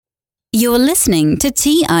You're listening to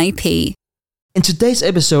TIP. In today's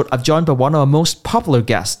episode, I'm joined by one of our most popular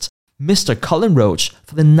guests, Mr. Cullen Roche,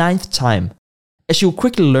 for the 9th time. As you'll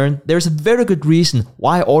quickly learn, there is a very good reason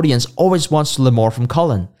why our audience always wants to learn more from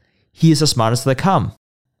Cullen. He is as smart as they come.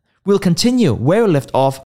 We'll continue where we left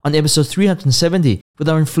off on episode 370 with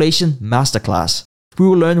our inflation masterclass. We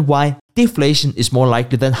will learn why deflation is more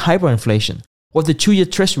likely than hyperinflation, what the 2-year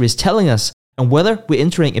treasury is telling us, and whether we're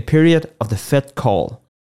entering a period of the Fed call.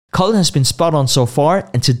 Cullen has been spot on so far,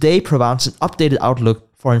 and today provides an updated outlook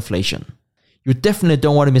for inflation. You definitely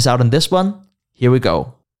don't want to miss out on this one. Here we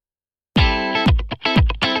go.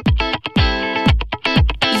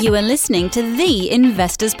 You are listening to The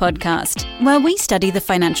Investors Podcast, where we study the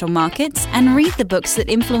financial markets and read the books that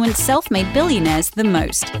influence self-made billionaires the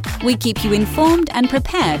most. We keep you informed and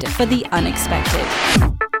prepared for the unexpected.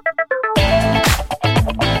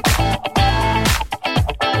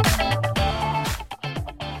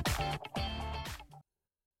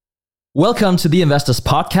 Welcome to the Investors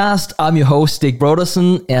Podcast. I'm your host, Stig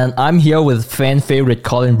Brodersen, and I'm here with fan favorite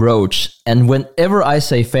Cullen Roche. And whenever I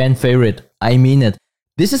say fan favorite, I mean it.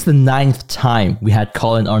 This is the 9th time we had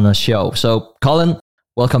Cullen on our show. So, Cullen,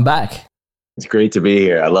 welcome back. It's great to be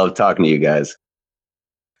here. I love talking to you guys.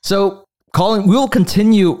 So, Cullen, we'll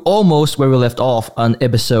continue almost where we left off on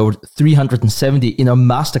episode 370 in our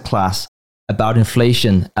masterclass about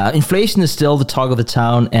inflation. Inflation is still the talk of the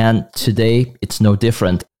town, and today it's no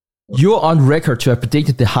different. You're on record to have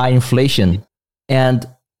predicted the high inflation. And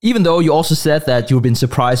even though you also said that you've been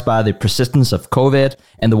surprised by the persistence of COVID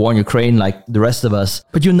and the war in Ukraine like the rest of us,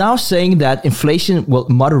 but you're now saying that inflation will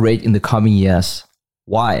moderate in the coming years.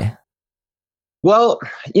 Why? Well,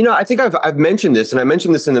 I think I've mentioned this, and I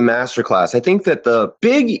mentioned this in the masterclass. I think that the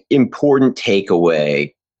big important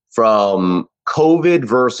takeaway from COVID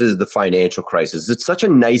versus the financial crisis, it's such a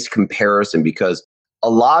nice comparison because a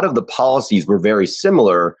lot of the policies were very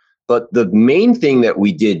similar. But the main thing that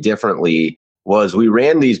we did differently was we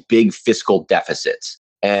ran these big fiscal deficits.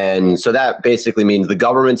 And so that basically means the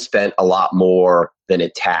government spent a lot more than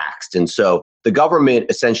it taxed. And so the government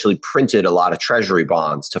essentially printed a lot of treasury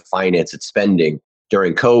bonds to finance its spending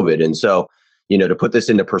during COVID. And so, to put this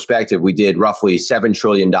into perspective, we did roughly $7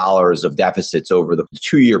 trillion of deficits over the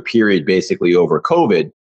 2-year period, basically over COVID,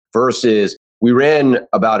 versus we ran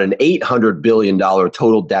about an $800 billion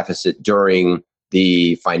total deficit during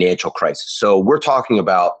the financial crisis. So we're talking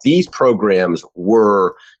about these programs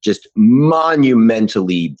were just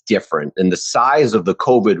monumentally different, and the size of the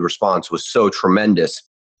COVID response was so tremendous.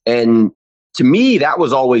 And to me, that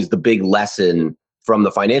was always the big lesson from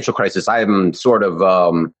the financial crisis. I am sort of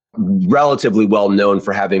relatively well known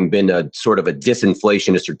for having been a sort of a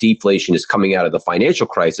disinflationist or deflationist coming out of the financial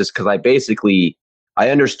crisis, because I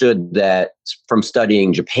understood that from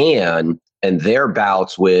studying Japan and their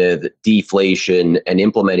bouts with deflation and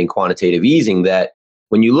implementing quantitative easing, that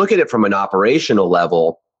when you look at it from an operational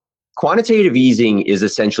level, quantitative easing is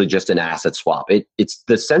essentially just an asset swap. It's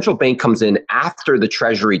the central bank comes in after the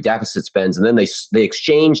treasury deficit spends, and then they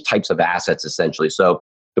exchange types of assets essentially. So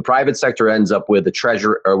the private sector ends up with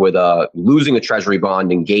losing a treasury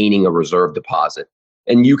bond and gaining a reserve deposit.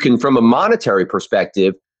 And you can, from a monetary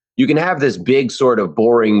perspective, you can have this big sort of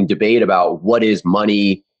boring debate about what is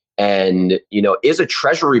money. And, is a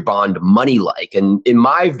treasury bond money-like? And in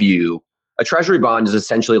my view, a treasury bond is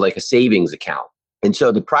essentially like a savings account. And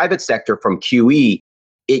so the private sector from QE,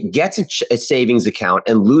 it gets a savings account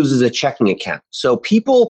and loses a checking account. So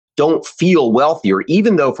people don't feel wealthier,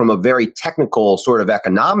 even though from a very technical sort of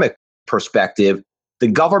economic perspective, the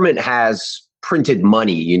government has printed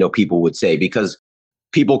money, people would say, because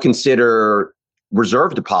people consider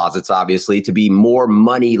reserve deposits, obviously, to be more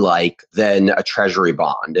money-like than a treasury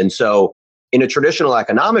bond. And so in a traditional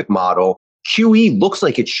economic model, QE looks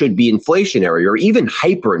like it should be inflationary or even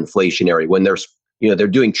hyperinflationary when they're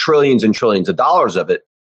doing trillions and trillions of dollars of it.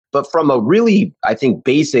 But from a really, I think,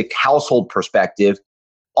 basic household perspective,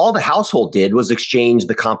 all the household did was exchange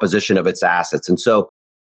the composition of its assets. And so,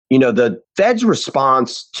 the Fed's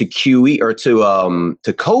response to QE or to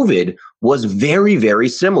COVID was very, very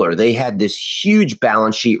similar. They had this huge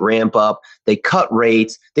balance sheet ramp up. They cut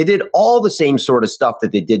rates. They did all the same sort of stuff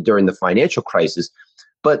that they did during the financial crisis.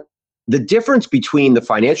 But the difference between the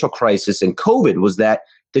financial crisis and COVID was that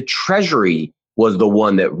the Treasury was the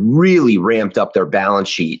one that really ramped up their balance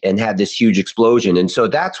sheet and had this huge explosion. And so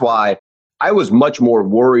that's why I was much more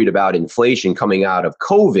worried about inflation coming out of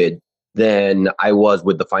COVID than I was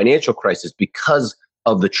with the financial crisis because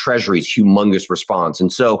of the Treasury's humongous response.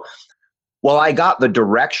 And so while I got the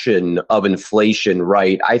direction of inflation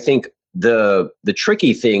right, I think the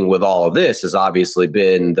tricky thing with all of this has obviously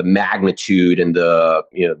been the magnitude and the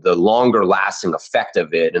longer lasting effect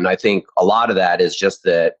of it. And I think a lot of that is just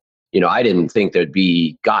that, I didn't think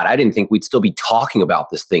I didn't think we'd still be talking about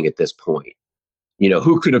this thing at this point.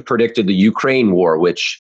 Who could have predicted the Ukraine war,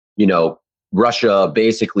 which, Russia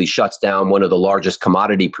basically shuts down one of the largest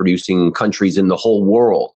commodity producing countries in the whole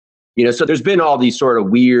world. So there's been all these sort of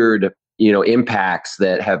weird, impacts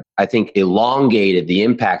that have, I think, elongated the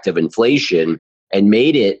impact of inflation and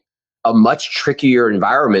made it a much trickier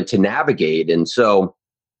environment to navigate. And so,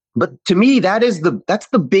 but to me, that's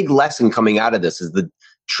the big lesson coming out of this is the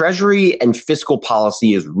Treasury and fiscal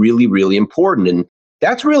policy is really, really important. And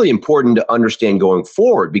that's really important to understand going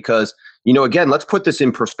forward because, again, let's put this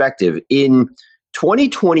in perspective. In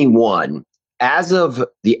 2021, as of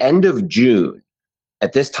the end of June,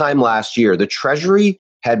 at this time last year, the Treasury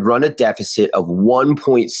had run a deficit of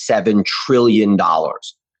 $1.7 trillion.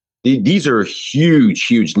 These are huge,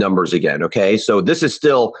 huge numbers again, okay? So this is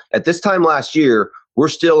still, at this time last year, we're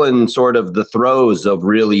still in sort of the throes of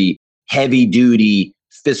really heavy-duty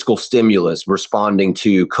fiscal stimulus responding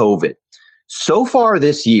to COVID. So far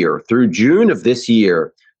this year, through June of this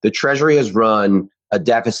year, the Treasury has run a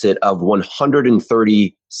deficit of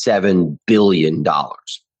 $137 billion.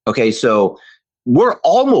 Okay, so we're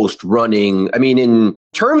almost running, in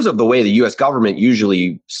terms of the way the US government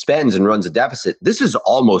usually spends and runs a deficit, this is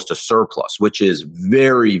almost a surplus, which is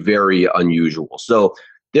very, very unusual. So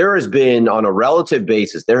there has been, on a relative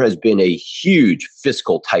basis, there has been a huge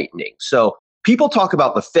fiscal tightening. So people talk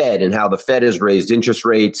about the Fed and how the Fed has raised interest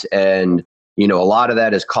rates and a lot of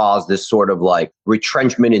that has caused this sort of like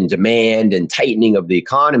retrenchment in demand and tightening of the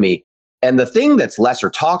economy. And the thing that's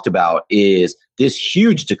lesser talked about is this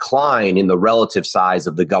huge decline in the relative size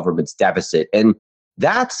of the government's deficit. And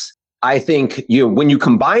that's, I think, when you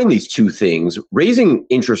combine these two things, raising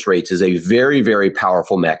interest rates is a very, very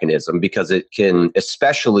powerful mechanism because it can,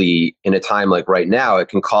 especially in a time like right now, it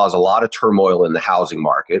can cause a lot of turmoil in the housing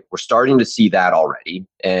market. We're starting to see that already.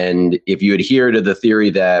 And if you adhere to the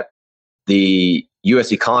theory that the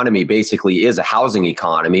US economy basically is a housing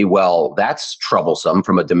economy, well, that's troublesome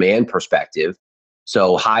from a demand perspective.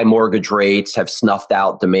 So high mortgage rates have snuffed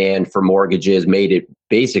out demand for mortgages, made it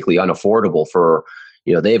basically unaffordable for,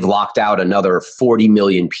 they've locked out another 40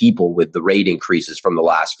 million people with the rate increases from the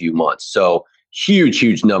last few months. So huge,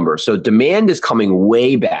 huge numbers. So demand is coming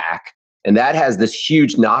way back. And that has this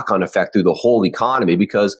huge knock-on effect through the whole economy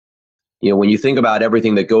because, when you think about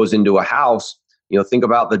everything that goes into a house, think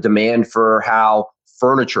about the demand for how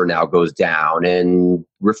furniture now goes down and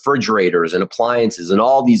refrigerators and appliances and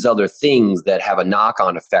all these other things that have a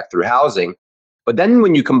knock-on effect through housing. But then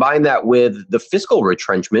when you combine that with the fiscal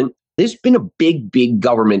retrenchment, there's been a big, big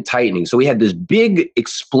government tightening. So we had this big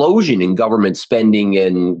explosion in government spending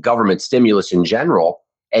and government stimulus in general.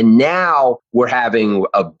 And now we're having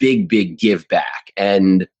a big, big give back.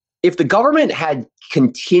 And if the government had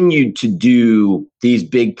continued to do these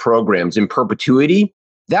big programs in perpetuity,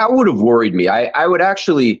 that would have worried me. I would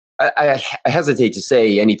actually, I hesitate to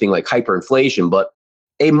say anything like hyperinflation, but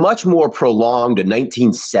a much more prolonged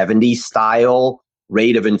 1970 style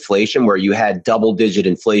rate of inflation where you had double-digit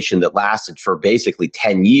inflation that lasted for basically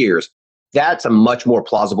 10 years, that's a much more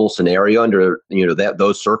plausible scenario under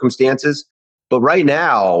those circumstances. But right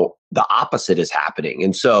now, the opposite is happening.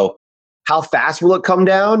 And so how fast will it come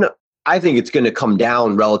down? I think it's going to come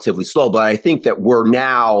down relatively slow, but I think that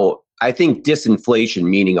I think disinflation,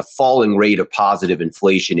 meaning a falling rate of positive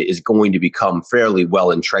inflation, is going to become fairly well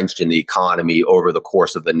entrenched in the economy over the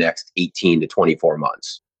course of the next 18 to 24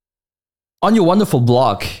 months. On your wonderful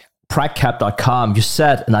blog, pragcap.com, you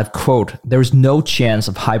said, and I've quote, "There is no chance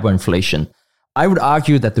of hyperinflation. I would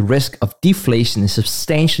argue that the risk of deflation is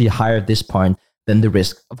substantially higher at this point than the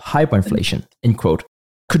risk of hyperinflation," end quote.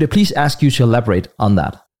 Could I please ask you to elaborate on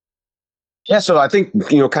that? Yeah, so I think,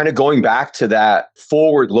 kind of going back to that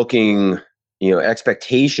forward-looking,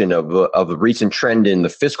 expectation of a recent trend in the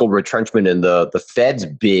fiscal retrenchment and the Fed's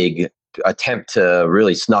big attempt to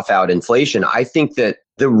really snuff out inflation, I think that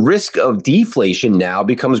the risk of deflation now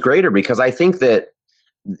becomes greater because I think that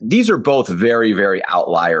these are both very, very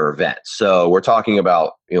outlier events. So we're talking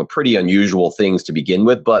about, pretty unusual things to begin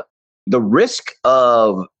with, but the risk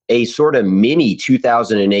of a sort of mini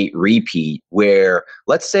 2008 repeat where,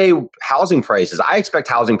 let's say, housing prices, I expect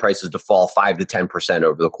housing prices to fall 5 to 10%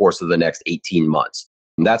 over the course of the next 18 months.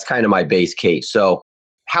 And that's kind of my base case. So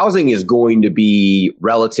housing is going to be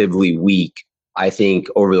relatively weak, I think,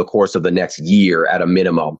 over the course of the next year at a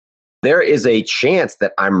minimum. There is a chance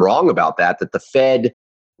that I'm wrong about that the Fed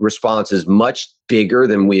response is much bigger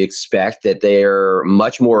than we expect, that they're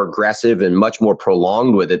much more aggressive and much more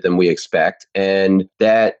prolonged with it than we expect, and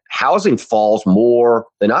that housing falls more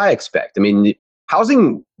than I expect. I mean,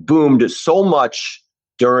 housing boomed so much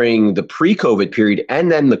during the pre-COVID period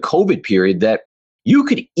and then the COVID period that you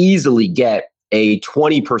could easily get a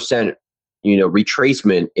 20%,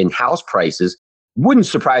 retracement in house prices. Wouldn't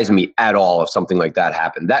surprise me at all if something like that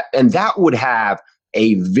happened. That would have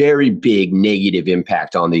a very big negative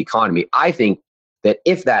impact on the economy. I think that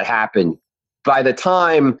if that happened, by the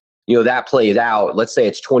time that plays out, let's say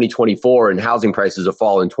it's 2024 and housing prices have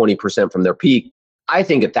fallen 20% from their peak, I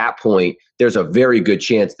think at that point there's a very good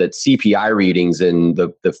chance that CPI readings and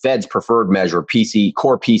the Fed's preferred measure,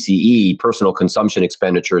 core PCE, personal consumption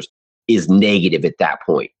expenditures, is negative at that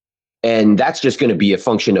point. And that's just going to be a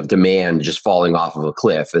function of demand just falling off of a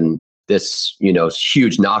cliff, and this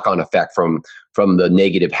huge knock-on effect from the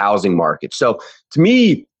negative housing market. So to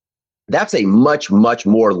me, that's a much, much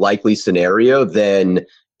more likely scenario than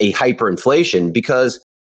a hyperinflation, because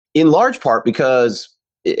in large part because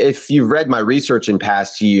if you've read my research in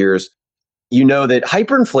past years, you know that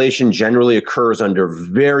hyperinflation generally occurs under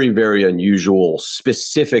very, very unusual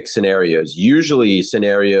specific scenarios, usually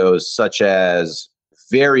scenarios such as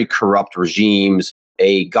very corrupt regimes,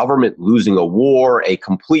 a government losing a war, a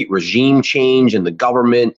complete regime change in the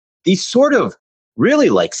government, these sort of really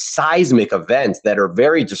like seismic events that are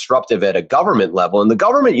very disruptive at a government level. And the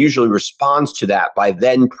government usually responds to that by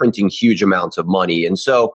then printing huge amounts of money. And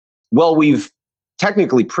so, well, we've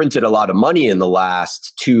technically printed a lot of money in the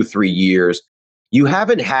last 2-3 years. You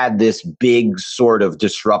haven't had this big sort of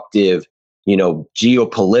disruptive,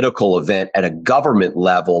 geopolitical event at a government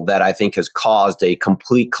level that I think has caused a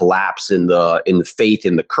complete collapse in the faith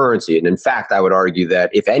in the currency. And in fact, I would argue that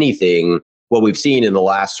if anything, what we've seen in the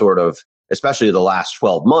last especially the last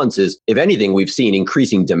 12 months is, if anything, we've seen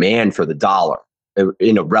increasing demand for the dollar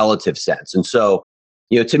in a relative sense. And so,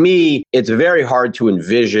 to me, it's very hard to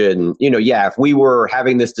envision, if we were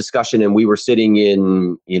having this discussion and we were sitting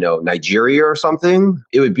in, Nigeria or something,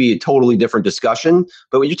 it would be a totally different discussion.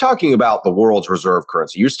 But when you're talking about the world's reserve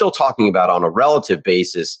currency, you're still talking about on a relative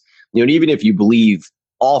basis, and even if you believe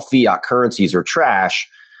all fiat currencies are trash,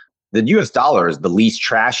 the US dollar is the least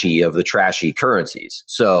trashy of the trashy currencies.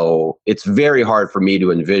 So it's very hard for me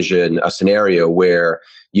to envision a scenario where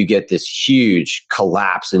you get this huge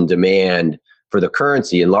collapse in demand for the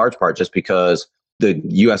currency, in large part just because the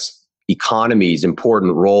US economy's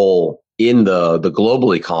important role in the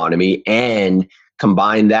global economy, and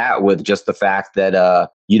combine that with just the fact that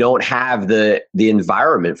you don't have the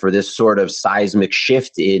environment for this sort of seismic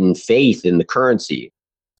shift in faith in the currency.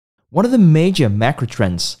 One of the major macro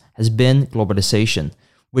trends has been globalization,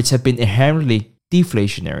 which have been inherently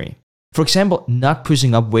deflationary. For example, not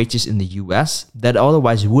pushing up wages in the US that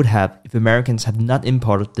otherwise would have if Americans had not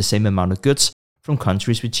imported the same amount of goods from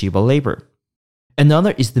countries with cheaper labor.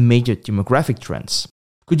 Another is the major demographic trends.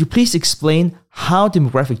 Could you please explain how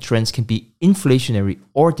demographic trends can be inflationary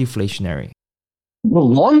or deflationary? Well,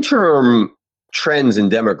 long-term trends in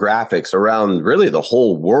demographics around really the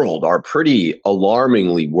whole world are pretty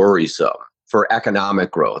alarmingly worrisome for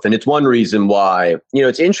economic growth. And it's one reason why,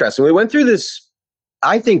 it's interesting. We went through this,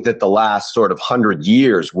 I think that the last sort of 100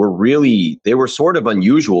 years they were sort of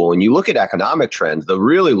unusual. When you look at economic trends, the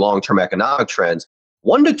really long-term economic trends,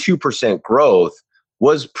 1% to 2% growth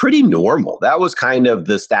was pretty normal. That was kind of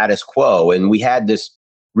the status quo. And we had this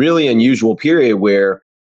really unusual period where,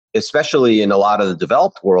 especially in a lot of the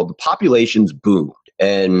developed world, the populations boomed.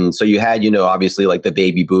 And so you had, obviously like the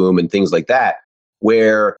baby boom and things like that,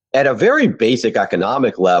 where at a very basic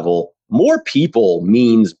economic level, more people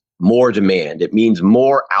means more demand. It means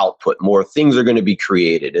more output, more things are going to be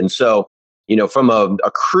created. And so, from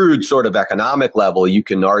a crude sort of economic level, you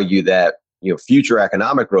can argue that, future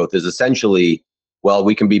economic growth is essentially, well,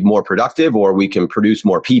 we can be more productive or we can produce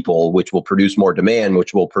more people, which will produce more demand,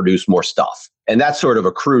 which will produce more stuff. And that's sort of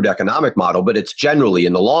a crude economic model, but it's generally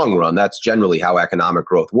in the long run, that's generally how economic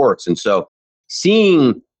growth works. And so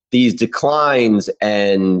seeing these declines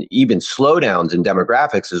and even slowdowns in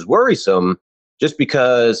demographics is worrisome just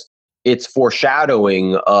because it's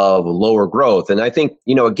foreshadowing of lower growth. And I think,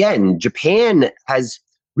 again, Japan has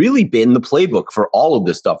really been the playbook for all of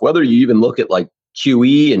this stuff, whether you even look at like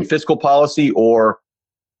QE and fiscal policy, or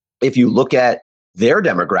if you look at their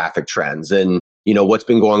demographic trends and, what's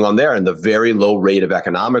been going on there and the very low rate of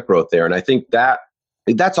economic growth there. And I think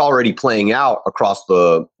that's already playing out across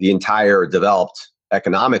the entire developed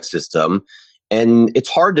economic system. And it's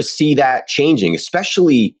hard to see that changing,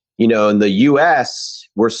 especially, in the US,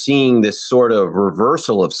 we're seeing this sort of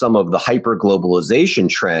reversal of some of the hyper-globalization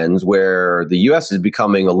trends where the US is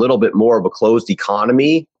becoming a little bit more of a closed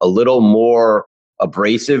economy, a little more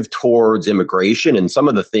abrasive towards immigration, and some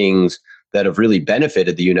of the things that have really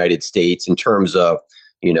benefited the United States in terms of,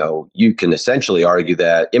 you can essentially argue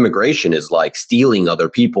that immigration is like stealing other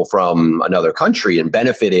people from another country and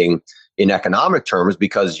benefiting in economic terms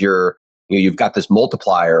because you've got this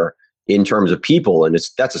multiplier in terms of people. And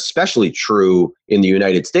that's especially true in the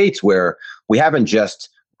United States, where we haven't just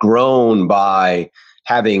grown by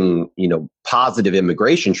having, positive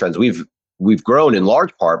immigration trends. We've grown in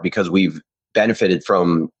large part because we've benefited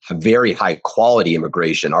from a very high quality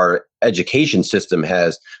immigration. Our education system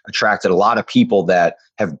has attracted a lot of people that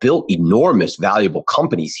have built enormous valuable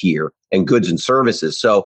companies here and goods and services.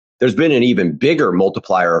 So there's been an even bigger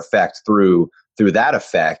multiplier effect through that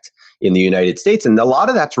effect in the United States. And a lot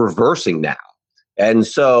of that's reversing now. And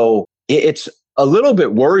so it's a little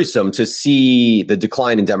bit worrisome to see the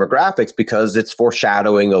decline in demographics because it's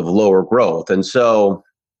foreshadowing of lower growth. And so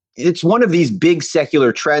it's one of these big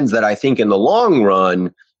secular trends that I think in the long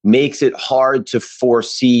run makes it hard to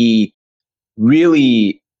foresee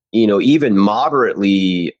really, even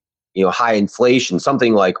moderately, high inflation,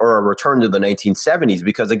 something like, or a return to the 1970s.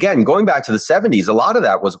 Because again, going back to the 70s, a lot of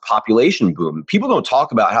that was a population boom. People don't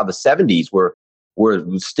talk about how the 70s were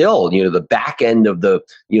still, the back end of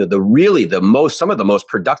some of the most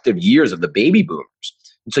productive years of the baby boomers.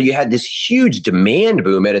 And so you had this huge demand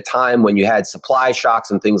boom at a time when you had supply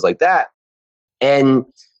shocks and things like that. And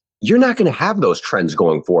you're not going to have those trends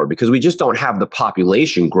going forward because we just don't have the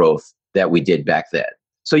population growth that we did back then.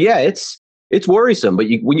 So yeah, it's worrisome. But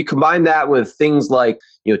when you combine that with things like,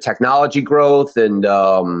 technology growth and,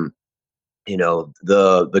 the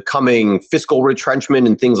coming fiscal retrenchment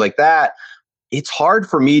and things like that, it's hard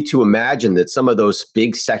for me to imagine that some of those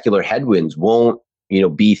big secular headwinds won't,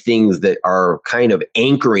 be things that are kind of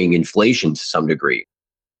anchoring inflation to some degree.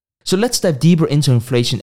 So let's dive deeper into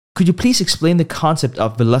inflation. Could you please explain the concept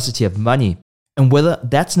of velocity of money and whether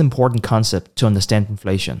that's an important concept to understand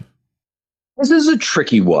inflation? This is a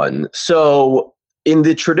tricky one. So in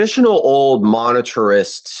the traditional old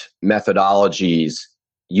monetarist methodologies,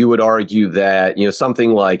 you would argue that,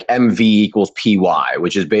 something like MV equals PY,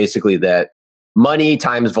 which is basically that money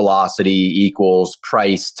times velocity equals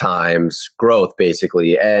price times growth,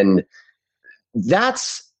 basically. And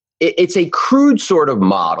it's a crude sort of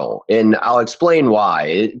model. And I'll explain why.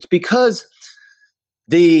 It's because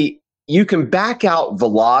you can back out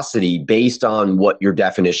velocity based on what your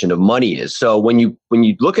definition of money is. So when you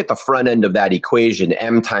look at the front end of that equation,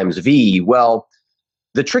 M times V, well,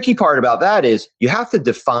 the tricky part about that is you have to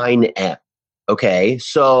define M. Okay,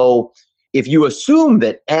 so if you assume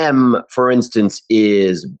that M, for instance,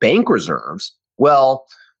 is bank reserves, well,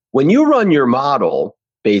 when you run your model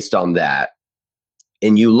based on that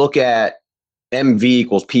and you look at MV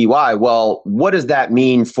equals PY, well, what does that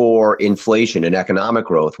mean for inflation and economic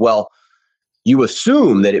growth? Well, you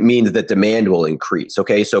assume that it means that demand will increase.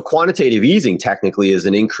 Okay, so quantitative easing technically is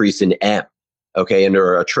an increase in M, okay,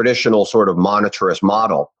 under a traditional sort of monetarist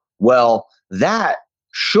model. Well, that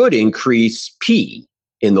should increase P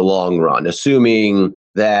in the long run, assuming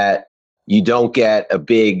that you don't get a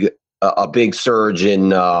big surge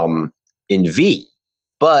in V.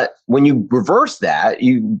 But when you reverse that,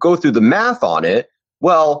 you go through the math on it.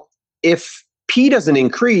 Well, if P doesn't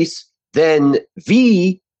increase, then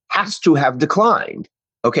V has to have declined.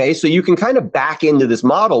 Okay, so you can kind of back into this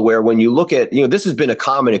model where when you look at, this has been a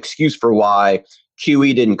common excuse for why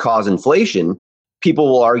QE didn't cause inflation. People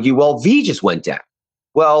will argue, well, V just went down.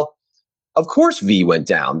 Well, of course V went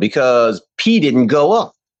down because P didn't go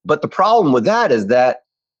up. But the problem with that is that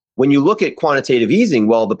when you look at quantitative easing,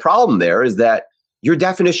 well, the problem there is that your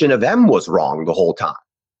definition of M was wrong the whole time,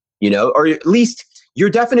 or at least your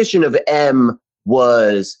definition of M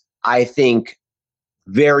was, I think,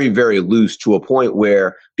 very, very loose to a point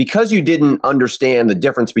where because you didn't understand the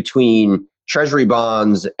difference between treasury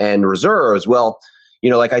bonds and reserves, well,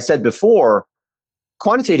 like I said before,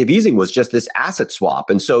 quantitative easing was just this asset swap.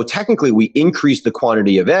 And so technically we increased the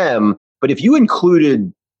quantity of M, but if you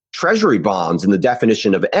included treasury bonds in the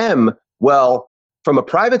definition of M, well, from a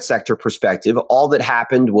private sector perspective, all that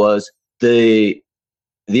happened was the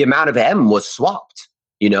amount of M was swapped.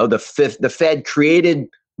 The Fed created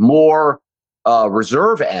more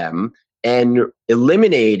reserve M and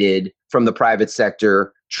eliminated from the private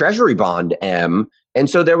sector treasury bond M.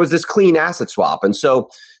 And so there was this clean asset swap. And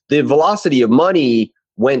so the velocity of money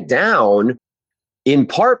went down in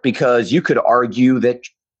part because you could argue that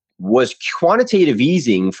was quantitative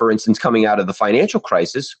easing, for instance, coming out of the financial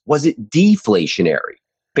crisis, was it deflationary?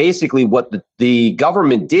 basically what the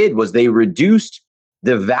government did was they reduced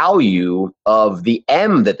the value of the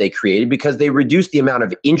M that they created because they reduced the amount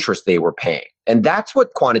of interest they were paying. And that's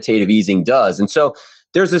what quantitative easing does. And so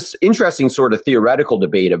there's this interesting sort of theoretical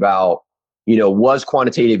debate about, was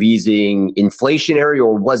quantitative easing inflationary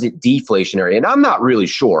or was it deflationary? And I'm not really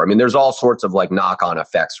sure. I mean, there's all sorts of like knock-on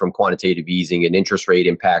effects from quantitative easing and interest rate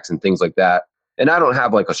impacts and things like that. And I don't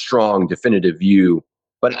have like a strong definitive view,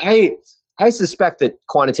 but I suspect that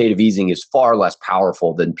quantitative easing is far less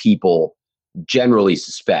powerful than people generally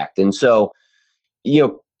suspect. And so,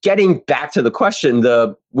 getting back to the question,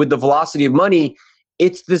 with the velocity of money,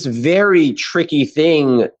 it's this very tricky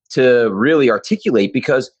thing to really articulate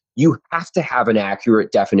because you have to have an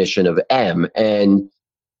accurate definition of M. And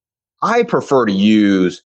I prefer to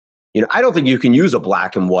use, I don't think you can use a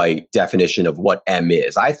black and white definition of what M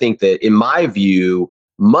is. I think that in my view,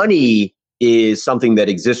 money is something that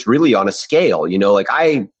exists really on a scale. Like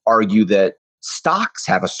I argue that stocks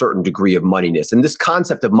have a certain degree of moneyness. And this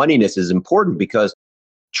concept of moneyness is important because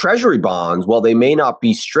treasury bonds, while they may not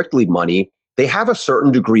be strictly money, they have a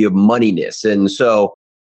certain degree of moneyness. And so,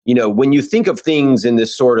 when you think of things in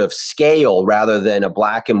this sort of scale rather than a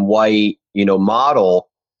black and white, model,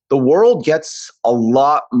 the world gets a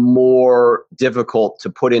lot more difficult to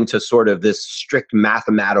put into sort of this strict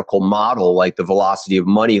mathematical model like the velocity of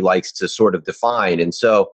money likes to sort of define. And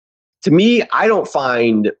so to me, I don't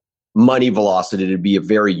find money velocity to be a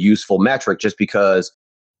very useful metric just because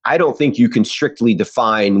I don't think you can strictly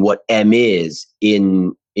define what M is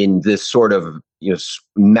in this sort of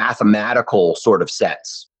mathematical sort of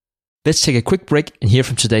sense. Let's take a quick break and hear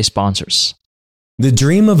from today's sponsors. The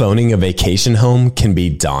dream of owning a vacation home can be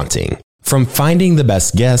daunting. From finding the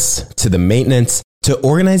best guests to the maintenance to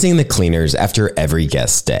organizing the cleaners after every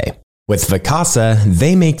guest stay. With Vacasa,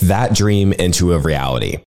 they make that dream into a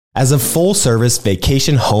reality. As a full-service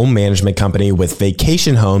vacation home management company with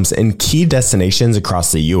vacation homes in key destinations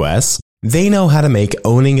across the U.S., they know how to make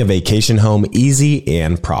owning a vacation home easy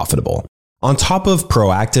and profitable. On top of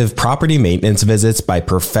proactive property maintenance visits by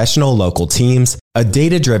professional local teams, a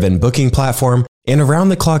data-driven booking platform, and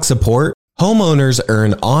around-the-clock support, homeowners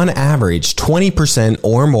earn on average 20%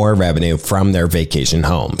 or more revenue from their vacation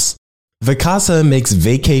homes. Vacasa makes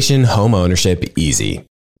vacation home ownership easy.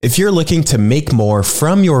 If you're looking to make more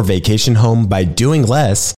from your vacation home by doing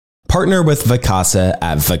less, partner with Vacasa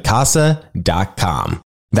at vacasa.com.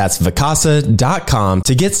 That's vacasa.com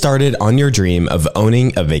to get started on your dream of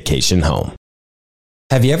owning a vacation home.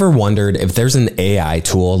 Have you ever wondered if there's an AI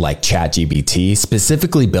tool like ChatGPT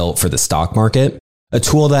specifically built for the stock market? A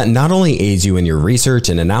tool that not only aids you in your research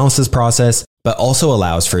and analysis process, but also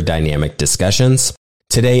allows for dynamic discussions?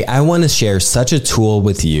 Today, I want to share such a tool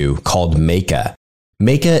with you called Meka.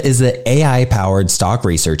 Meka is the AI-powered stock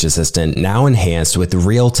research assistant now enhanced with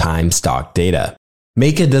real-time stock data.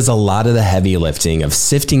 Meka does a lot of the heavy lifting of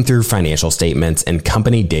sifting through financial statements and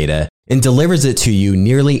company data and delivers it to you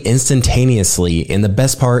nearly instantaneously, and the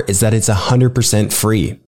best part is that it's 100%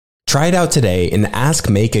 free. Try it out today and ask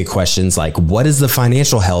Meka questions like, what is the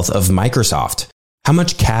financial health of Microsoft? How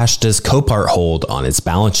much cash does Copart hold on its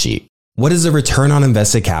balance sheet? What is the return on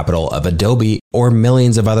invested capital of Adobe, or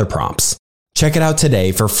millions of other prompts? Check it out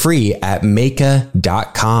today for free at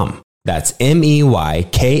Meka.com. That's MEYKA.com.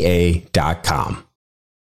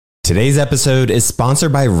 Today's episode is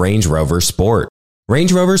sponsored by Range Rover Sport.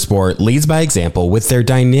 Range Rover Sport leads by example with their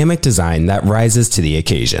dynamic design that rises to the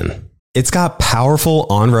occasion. It's got powerful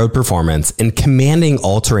on-road performance and commanding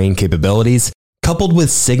all-terrain capabilities, coupled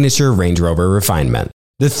with signature Range Rover refinement.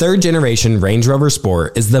 The third-generation Range Rover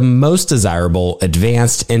Sport is the most desirable,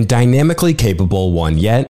 advanced, and dynamically capable one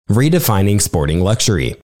yet, redefining sporting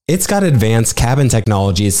luxury. It's got advanced cabin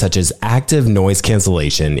technologies such as active noise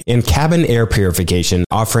cancellation and cabin air purification,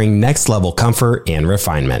 offering next-level comfort and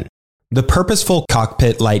refinement. The purposeful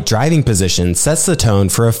cockpit-like driving position sets the tone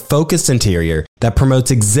for a focused interior that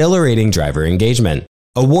promotes exhilarating driver engagement.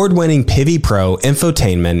 Award-winning Pivi Pro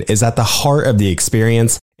infotainment is at the heart of the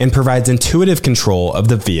experience and provides intuitive control of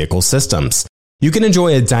the vehicle systems. You can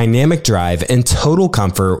enjoy a dynamic drive and total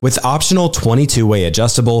comfort with optional 22-way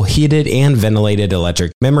adjustable, heated and ventilated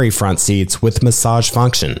electric memory front seats with massage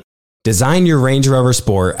function. Design your Range Rover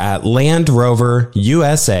Sport at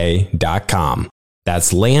LandRoverUSA.com.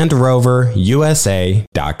 That's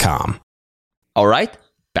LandRoverUSA.com. All right,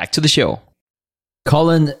 back to the show.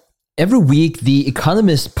 Cullen, every week The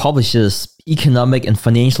Economist publishes economic and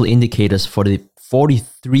financial indicators for the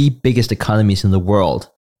 43 biggest economies in the world.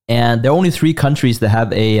 And there are only 3 countries that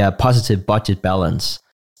have a positive budget balance: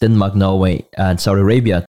 Denmark, Norway, and Saudi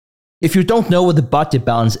Arabia. If you don't know what the budget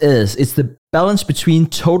balance is, it's the balance between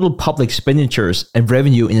total public expenditures and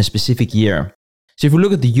revenue in a specific year. So if we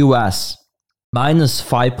look at the US, minus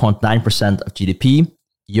 5.9% of GDP,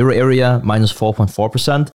 Euro area, minus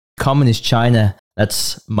 4.4%, Communist China,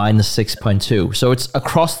 that's minus 6.2%. So it's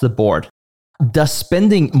across the board. Does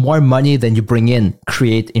spending more money than you bring in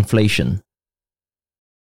create inflation?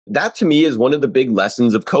 That to me is one of the big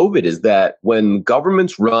lessons of COVID, is that when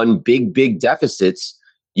governments run big deficits,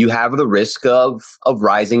 you have the risk of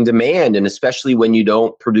rising demand. And especially when you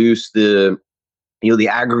don't produce the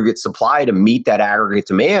aggregate supply to meet that aggregate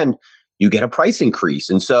demand, you get a price increase.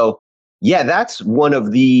 And so, yeah, that's one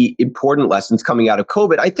of the important lessons coming out of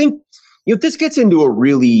COVID. I think, this gets into a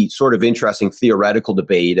really sort of interesting theoretical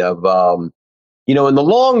debate of, in the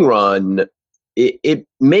long run, it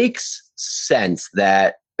makes sense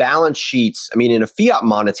that balance sheets, in a fiat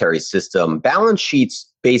monetary system, balance sheets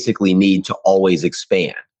basically need to always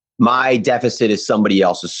expand. My deficit is somebody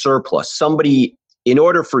else's surplus. In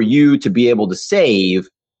order for you to be able to save,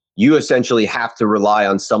 you essentially have to rely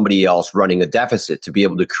on somebody else running a deficit to be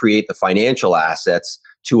able to create the financial assets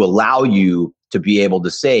to allow you to be able to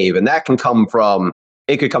save. And that could come from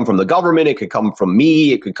the government, it could come from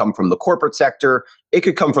me, it could come from the corporate sector, it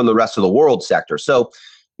could come from the rest of the world sector. So,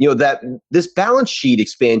 that this balance sheet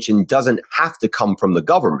expansion doesn't have to come from the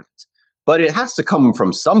government, but it has to come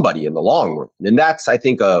from somebody in the long run. And that's, I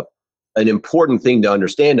think, an important thing to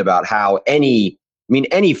understand about how any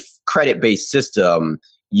credit-based system,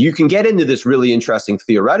 you can get into this really interesting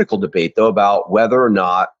theoretical debate, though, about whether or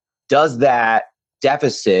not does that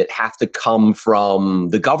deficit have to come from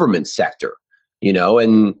the government sector,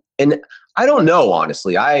 and I don't know,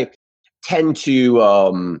 honestly. I tend to,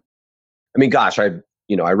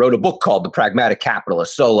 I wrote a book called The Pragmatic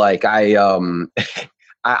Capitalist. So I'm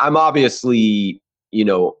obviously,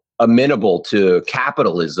 amenable to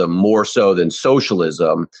capitalism more so than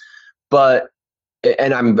socialism,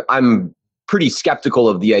 and I'm pretty skeptical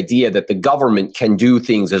of the idea that the government can do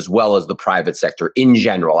things as well as the private sector in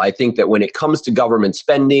general. I think that when it comes to government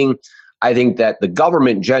spending, I think that the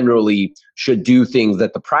government generally should do things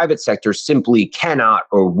that the private sector simply cannot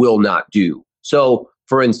or will not do. So,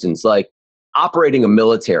 for instance, operating a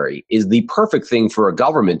military is the perfect thing for a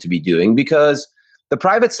government to be doing, because the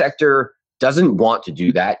private sector doesn't want to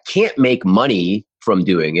do that, can't make money from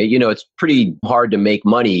doing it. It's pretty hard to make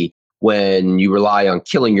money when you rely on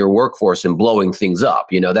killing your workforce and blowing things up.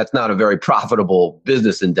 That's not a very profitable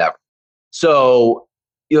business endeavor. So,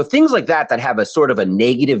 things like that have a sort of a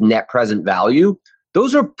negative net present value,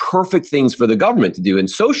 those are perfect things for the government to do. And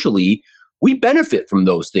socially, we benefit from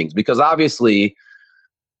those things because obviously,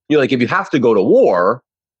 if you have to go to war,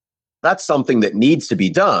 that's something that needs to be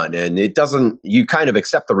done. And you kind of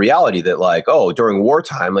accept the reality that during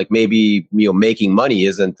wartime, maybe, making money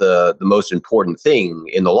isn't the most important thing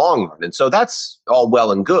in the long run. And so that's all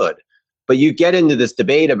well and good. But you get into this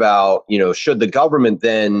debate about, should the government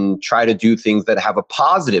then try to do things that have a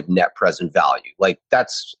positive net present value?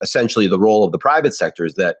 That's essentially the role of the private sector,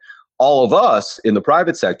 is that all of us in the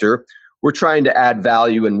private sector, we're trying to add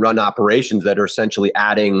value and run operations that are essentially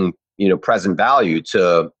adding present value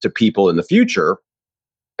to people in the future.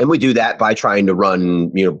 And we do that by trying to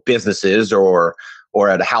run, businesses or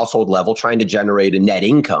at a household level, trying to generate a net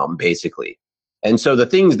income, basically. And so the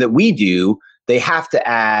things that we do, they have to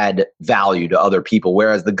add value to other people.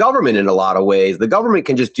 Whereas the government, in a lot of ways, the government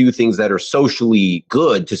can just do things that are socially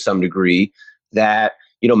good to some degree that,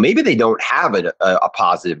 maybe they don't have a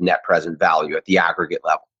positive net present value at the aggregate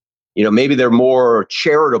level. Maybe they're more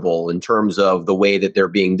charitable in terms of the way that they're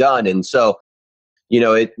being done. And so,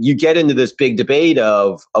 you get into this big debate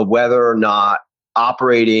of whether or not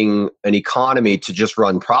operating an economy to just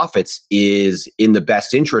run profits is in the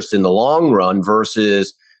best interest in the long run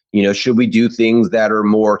versus, should we do things that are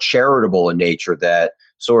more charitable in nature that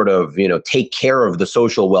sort of, take care of the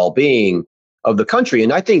social well-being of the country.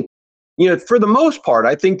 And I think, for the most part,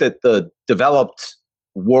 I think that the developed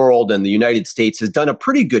world and the United States has done a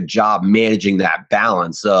pretty good job managing that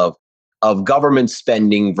balance of government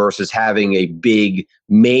spending versus having a big,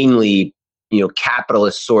 mainly,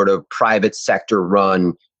 capitalist sort of private sector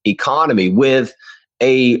run economy with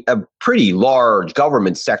a pretty large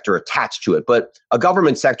government sector attached to it, but a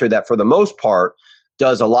government sector that for the most part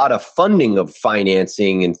does a lot of funding of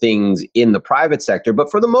financing and things in the private sector,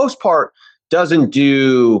 but for the most part doesn't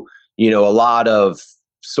do, a lot of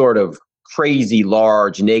sort of crazy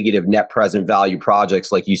large negative net present value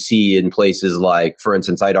projects like you see in places like, for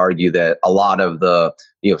instance, I'd argue that a lot of the,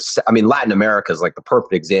 Latin America is like the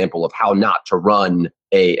perfect example of how not to run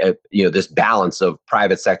this balance of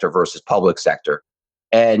private sector versus public sector.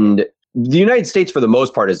 And the United States, for the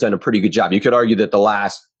most part, has done a pretty good job. You could argue that the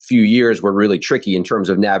last few years were really tricky in terms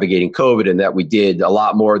of navigating COVID, and that we did a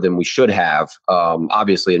lot more than we should have,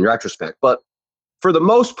 obviously, in retrospect. But for the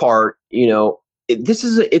most part,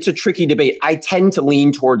 it's a tricky debate. I tend to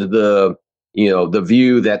lean towards the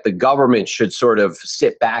view that the government should sort of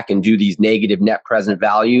sit back and do these negative net present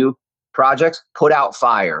value projects, put out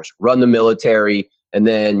fires, run the military, and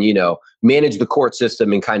then, manage the court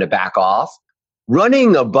system and kind of back off.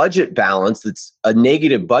 Running a budget balance that's a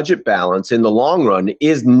negative budget balance in the long run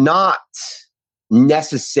is not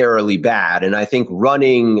necessarily bad. And I think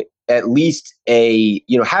running at least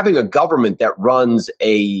having a government that runs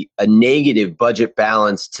a negative budget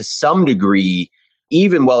balance to some degree,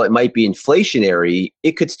 even while it might be inflationary,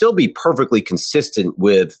 it could still be perfectly consistent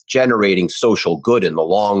with generating social good in the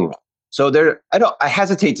long run. So I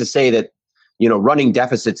hesitate to say that, running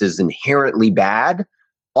deficits is inherently bad,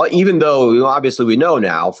 even though obviously we know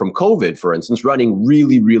now from COVID, for instance, running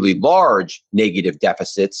really, really large negative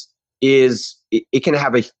deficits it can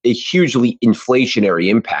have a hugely inflationary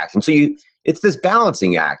impact. And so it's this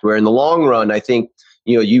balancing act where in the long run, I think,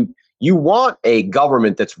 you want a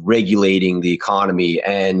government that's regulating the economy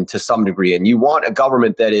and to some degree, and you want a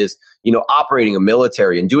government that is, operating a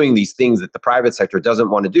military and doing these things that the private sector doesn't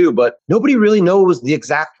want to do, but nobody really knows the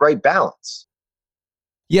exact right balance.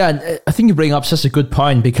 Yeah, and I think you bring up such a good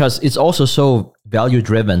point because it's also so value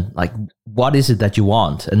driven. Like, what is it that you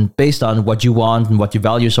want? And based on what you want and what your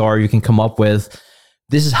values are, you can come up with,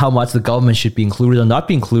 this is how much the government should be included or not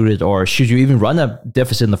be included, or should you even run a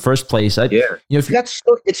deficit in the first place?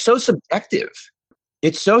 It's so subjective.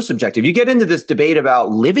 It's so subjective. You get into this debate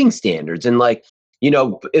about living standards, and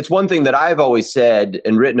it's one thing that I've always said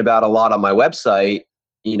and written about a lot on my website,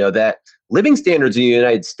 that living standards in the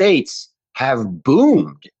United States have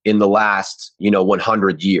boomed in the last,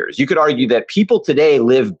 100 years. You could argue that people today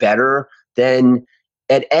live better than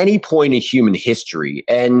at any point in human history,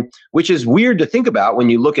 and which is weird to think about when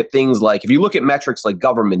you look at things like, if you look at metrics like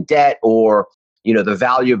government debt or, the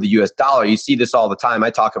value of the US dollar, you see this all the time. I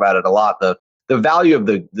talk about it a lot. The value of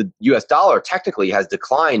the US dollar technically has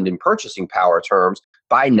declined in purchasing power terms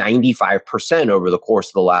by 95% over the course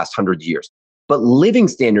of the last 100 years. But living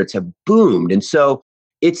standards have boomed. And so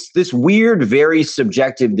it's this weird, very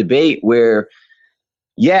subjective debate where,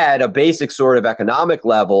 at a basic sort of economic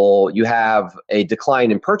level, you have a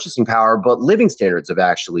decline in purchasing power, but living standards have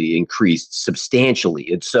actually increased substantially.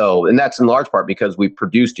 And that's in large part because we've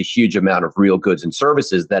produced a huge amount of real goods and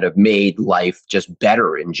services that have made life just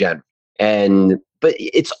better in general. But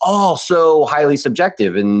it's all so highly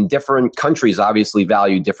subjective, and different countries obviously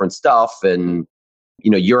value different stuff. And,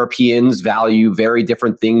 Europeans value very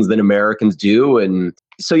different things than Americans do. And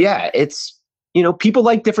so, it's, people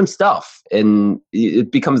like different stuff, and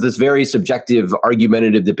it becomes this very subjective,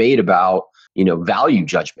 argumentative debate about, value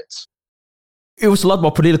judgments. It was a lot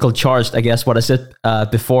more political charged, I guess, what I said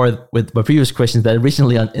before with my previous questions that I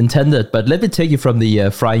originally intended. But let me take you from the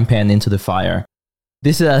frying pan into the fire.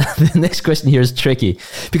 The next question here is tricky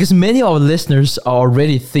because many of our listeners are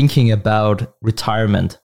already thinking about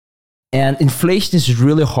retirement. And inflation is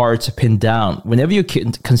really hard to pin down. Whenever you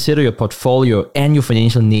consider your portfolio and your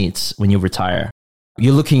financial needs when you retire,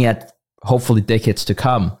 you're looking at hopefully decades to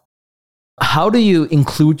come. How do you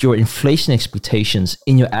include your inflation expectations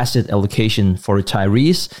in your asset allocation for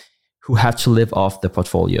retirees who have to live off their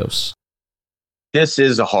portfolios? This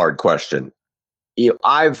is a hard question.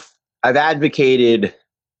 I've advocated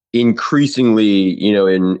increasingly,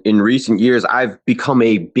 in recent years, I've become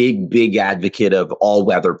a big advocate of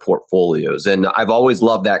all-weather portfolios. And I've always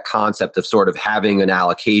loved that concept of sort of having an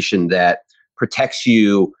allocation that protects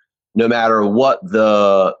you no matter what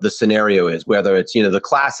the scenario is, whether it's, the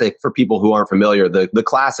classic, for people who aren't familiar, the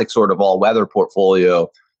classic sort of all-weather portfolio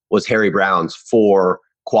was Harry Brown's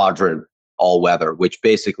 4-quadrant all-weather, which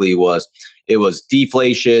basically was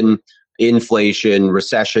deflation, inflation,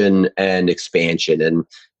 recession, and expansion. And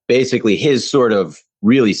basically his sort of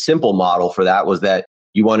really simple model for that was that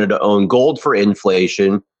you wanted to own gold for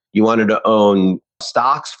inflation, you wanted to own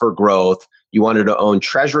stocks for growth, you wanted to own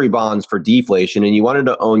treasury bonds for deflation, and you wanted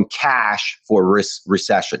to own cash for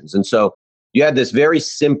recessions. And so you had this very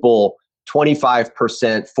simple 25%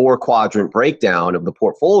 4-quadrant breakdown of the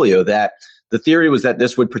portfolio that the theory was that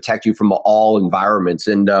this would protect you from all environments.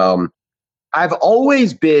 And I've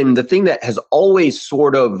always been, the thing that has always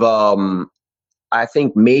sort of, I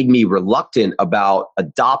think, made me reluctant about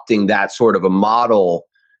adopting that sort of a model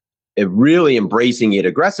and really embracing it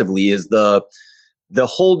aggressively is the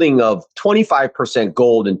holding of 25%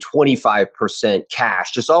 gold and 25%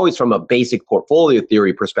 cash. Just always from a basic portfolio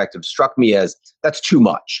theory perspective struck me as that's too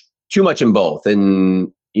much in both.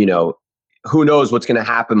 And, who knows what's going to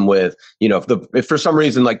happen with, if for some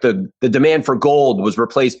reason like the demand for gold was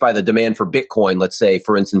replaced by the demand for Bitcoin, let's say,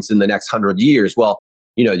 for instance, in the next 100 years, well,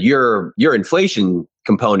 your inflation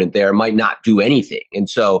component there might not do anything. And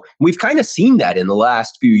so we've kind of seen that in the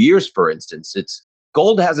last few years, for instance.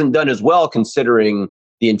 Gold hasn't done as well considering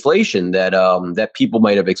the inflation that people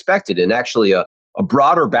might have expected. And actually a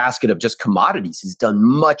broader basket of just commodities has done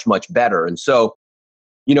much, much better. And so,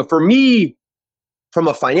 for me, from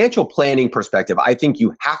a financial planning perspective, I think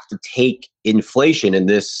you have to take inflation and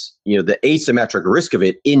this, the asymmetric risk of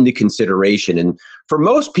it into consideration. And for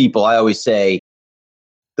most people, I always say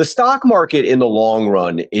the stock market in the long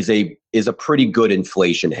run is a pretty good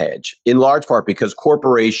inflation hedge, in large part because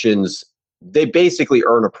corporations, they basically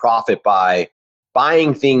earn a profit by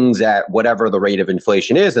buying things at whatever the rate of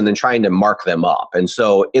inflation is and then trying to mark them up. And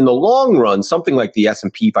so in the long run, something like the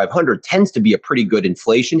S&P 500 tends to be a pretty good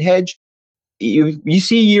inflation hedge. You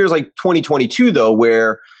see years like 2022, though,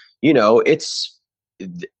 where,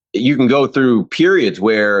 you can go through periods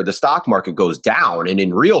where the stock market goes down. And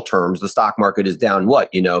in real terms, the stock market is down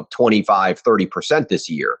 25, 30% this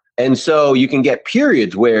year. And so you can get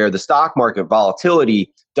periods where the stock market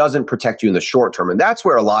volatility doesn't protect you in the short term. And that's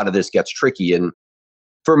where a lot of this gets tricky. And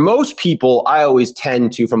for most people, I always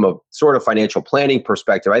tend to, from a sort of financial planning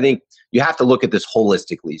perspective, I think you have to look at this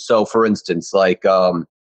holistically. So for instance, like,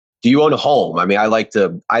 do you own a home? I mean,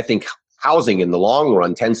 I think housing in the long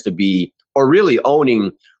run tends to be, or really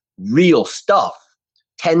owning real stuff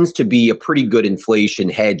tends to be a pretty good inflation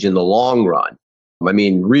hedge in the long run. I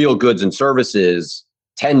mean, real goods and services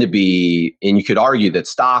tend to be, and you could argue that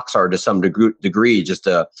stocks are to some degree just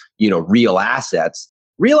real assets.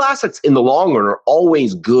 Real assets in the long run are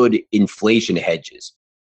always good inflation hedges.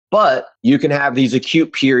 But you can have these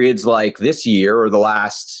acute periods like this year or the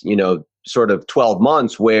last, sort of 12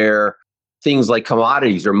 months where things like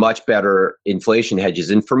commodities are much better inflation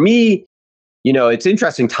hedges. And for me, it's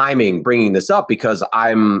interesting timing bringing this up because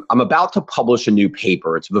I'm about to publish a new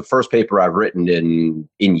paper. It's the first paper I've written in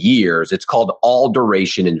years. It's called All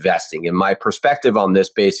Duration Investing. And my perspective on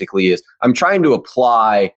this basically is I'm trying to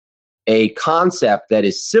apply a concept that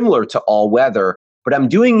is similar to all weather, but I'm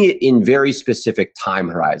doing it in very specific time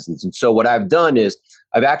horizons. And so what I've done is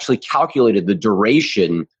I've actually calculated the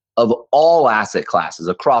duration of all asset classes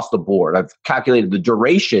across the board. I've calculated the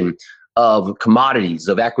duration of commodities,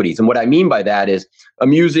 of equities. And what I mean by that is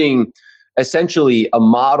I'm using essentially a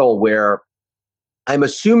model where I'm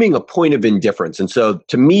assuming a point of indifference. And so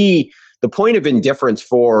to me, the point of indifference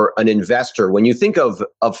for an investor, when you think of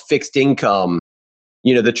fixed income,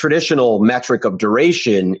 the traditional metric of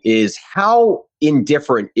duration is how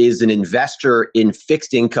indifferent is an investor in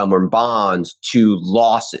fixed income or bonds to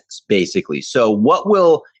losses, basically. So what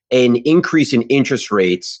will an increase in interest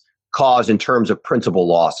rates cause in terms of principal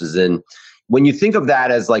losses? And when you think of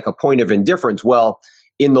that as like a point of indifference, well,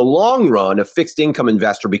 in the long run, a fixed income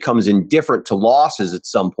investor becomes indifferent to losses at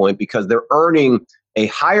some point because they're earning a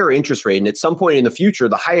higher interest rate. And at some point in the future,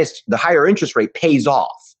 the higher interest rate pays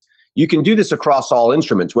off. You can do this across all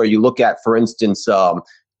instruments where you look at, for instance,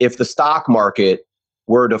 if the stock market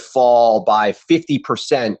were to fall by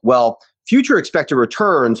 50%, well, future expected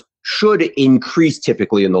returns should increase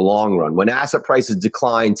typically in the long run. When asset prices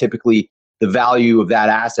decline, typically the value of that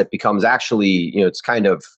asset becomes actually, it's kind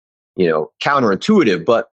of, counterintuitive.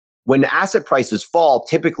 But when asset prices fall,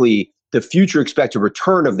 typically the future expected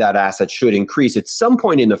return of that asset should increase. At some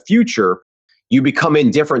point in the future, you become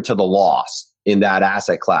indifferent to the loss in that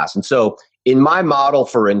asset class. And so in my model,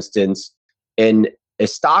 for instance, a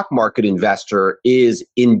stock market investor is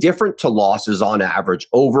indifferent to losses on average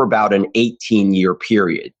over about an 18-year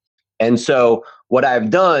period. And so what I've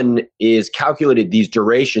done is calculated these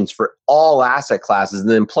durations for all asset classes and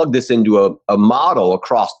then plugged this into a model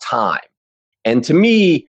across time. And to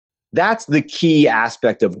me, that's the key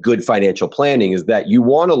aspect of good financial planning, is that you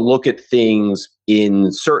want to look at things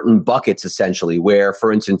in certain buckets, essentially, where,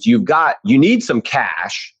 for instance, you need some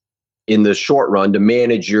cash in the short run to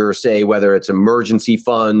manage your, say, whether it's emergency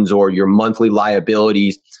funds or your monthly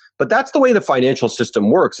liabilities. But that's the way the financial system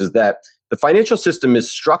works, is that the financial system is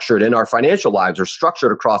structured, and our financial lives are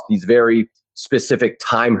structured across these very specific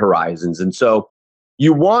time horizons. And so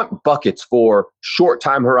you want buckets for short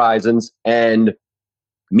time horizons and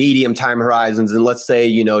medium time horizons. And let's say,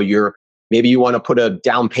 maybe you want to put a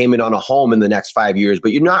down payment on a home in the next 5 years,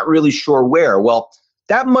 but you're not really sure where. Well,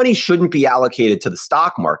 that money shouldn't be allocated to the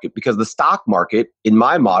stock market, because the stock market, in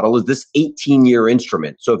my model, is this 18-year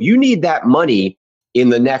instrument. So if you need that money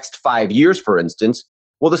in the next 5 years, for instance,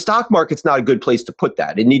 well, the stock market's not a good place to put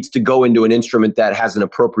that. It needs to go into an instrument that has an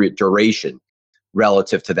appropriate duration.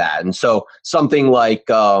 relative to that. And so something like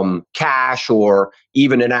cash or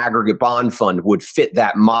even an aggregate bond fund would fit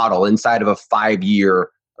that model inside of a 5-year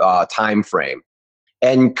time frame.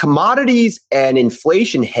 And commodities and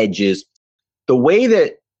inflation hedges, the way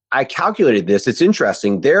that I calculated this, it's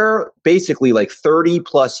interesting. They're basically like 30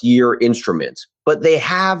 plus year instruments, but they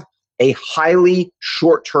have a highly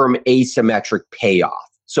short-term asymmetric payoff.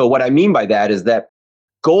 So what I mean by that is that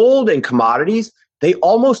gold and commodities, they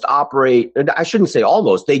almost operate, I shouldn't say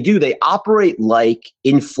almost, they operate like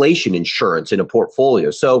inflation insurance in a portfolio.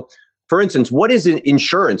 So for instance, what is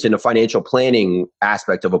insurance in a financial planning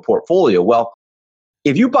aspect of a portfolio? Well,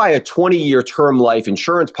 if you buy a 20-year term life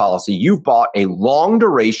insurance policy, you've bought a long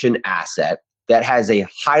duration asset that has a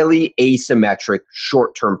highly asymmetric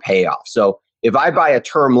short-term payoff. So if I buy a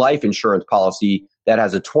term life insurance policy that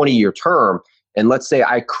has a 20-year term, and let's say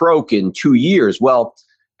I croak in 2 years, well,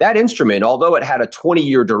 that instrument, although it had a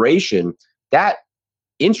 20-year duration, that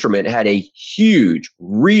instrument had a huge,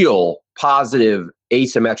 real positive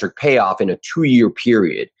asymmetric payoff in a 2-year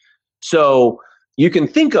period. So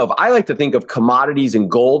I like to think of commodities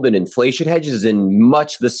and gold and inflation hedges in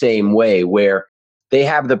much the same way, where they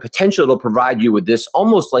have the potential to provide you with this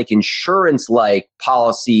almost like insurance-like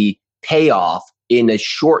policy payoff in a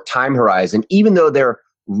short time horizon, even though they're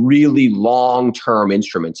really long-term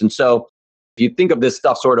instruments. And so if you think of this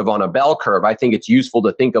stuff sort of on a bell curve, I think it's useful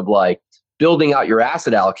to think of like building out your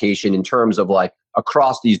asset allocation in terms of like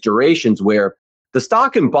across these durations, where the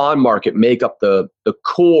stock and bond market make up the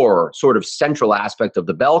core sort of central aspect of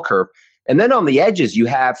the bell curve. And then on the edges, you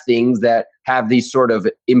have things that have these sort of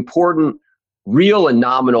important real and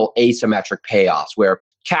nominal asymmetric payoffs, where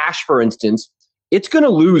cash, for instance, it's going to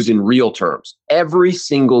lose in real terms every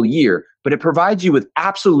single year, but it provides you with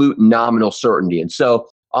absolute nominal certainty. And so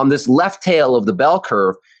on this left tail of the bell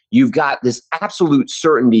curve, you've got this absolute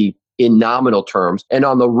certainty in nominal terms. And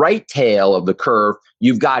on the right tail of the curve,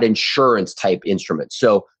 you've got insurance type instruments.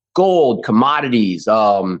 So gold, commodities,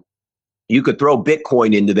 you could throw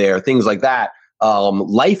Bitcoin into there, things like that.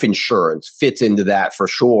 Life insurance fits into that for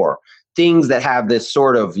sure. Things that have this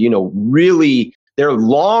sort of, really, they're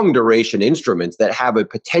long duration instruments that have a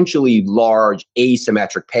potentially large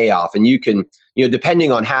asymmetric payoff. And you can,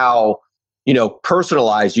 depending on how,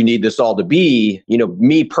 personalized you need this all to be,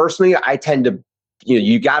 me personally, I tend to,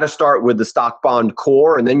 you got to start with the stock bond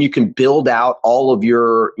core, and then you can build out all of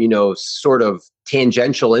your, sort of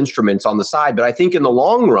tangential instruments on the side. But I think in the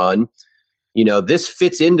long run, this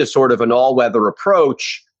fits into sort of an all-weather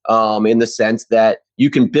approach in the sense that you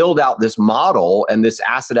can build out this model and this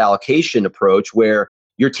asset allocation approach where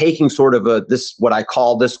you're taking sort of what I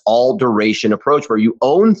call this all duration approach, where you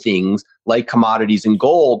own things like commodities and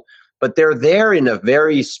gold, but they're there in a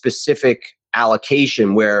very specific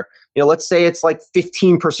allocation where, let's say it's like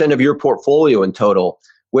 15% of your portfolio in total,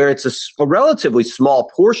 where it's a relatively small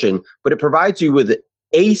portion, but it provides you with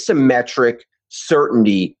asymmetric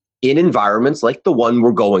certainty in environments like the one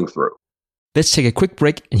we're going through. Let's take a quick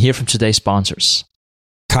break and hear from today's sponsors.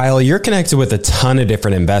 Kyle, you're connected with a ton of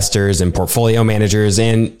different investors and portfolio managers,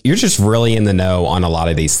 and you're just really in the know on a lot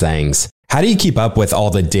of these things. How do you keep up with all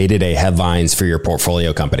the day-to-day headlines for your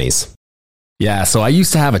portfolio companies? Yeah, so I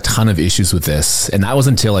used to have a ton of issues with this, and that was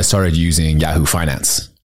until I started using Yahoo Finance.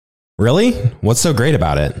 Really? What's so great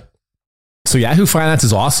about it? So Yahoo Finance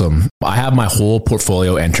is awesome. I have my whole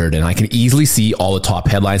portfolio entered, and I can easily see all the top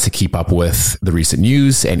headlines to keep up with the recent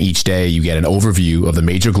news. And each day you get an overview of the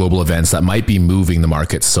major global events that might be moving the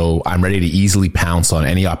market. So I'm ready to easily pounce on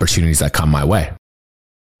any opportunities that come my way.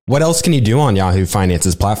 What else can you do on Yahoo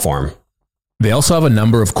Finance's platform? They also have a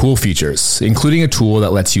number of cool features, including a tool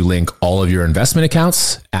that lets you link all of your investment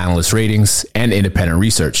accounts, analyst ratings, and independent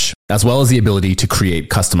research, as well as the ability to create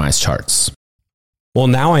customized charts. Well,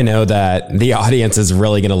 now I know that the audience is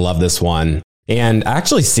really going to love this one, and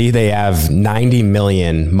actually see they have 90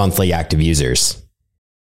 million monthly active users.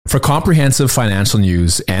 For comprehensive financial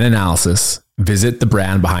news and analysis, visit the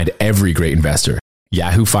brand behind every great investor,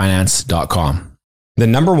 yahoofinance.com. The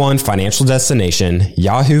number one financial destination,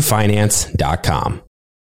 yahoofinance.com.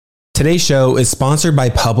 Today's show is sponsored by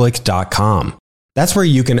public.com. That's where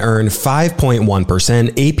you can earn 5.1%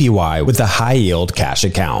 APY with a high yield cash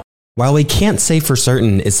account. While we can't say for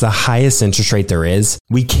certain it's the highest interest rate there is,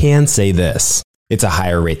 we can say this. It's a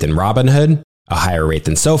higher rate than Robinhood, a higher rate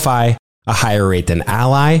than SoFi, a higher rate than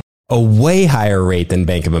Ally, a way higher rate than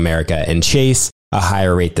Bank of America and Chase, a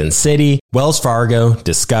higher rate than Citi, Wells Fargo,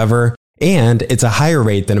 Discover, and it's a higher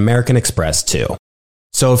rate than American Express too.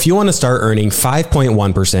 So if you want to start earning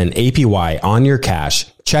 5.1% APY on your cash,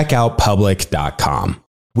 check out public.com.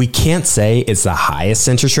 We can't say it's the highest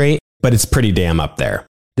interest rate, but it's pretty damn up there.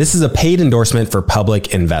 This is a paid endorsement for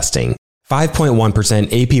public investing.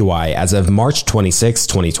 5.1% APY as of March 26,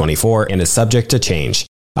 2024, and is subject to change.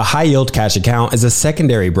 A high-yield cash account is a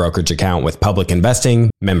secondary brokerage account with public investing,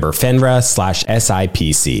 member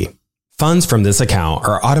FINRA/SIPC. Funds from this account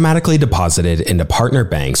are automatically deposited into partner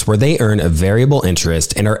banks where they earn a variable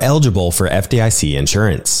interest and are eligible for FDIC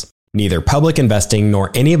insurance. Neither public investing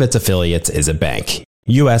nor any of its affiliates is a bank.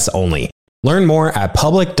 U.S. only. Learn more at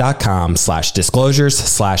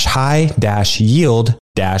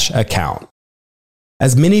public.com/disclosures/high-yield-account.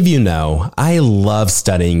 As many of you know, I love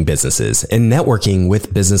studying businesses and networking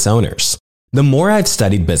with business owners. The more I've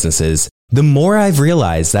studied businesses, the more I've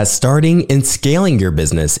realized that starting and scaling your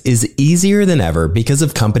business is easier than ever because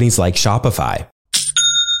of companies like Shopify.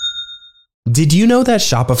 Did you know that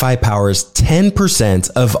Shopify powers 10%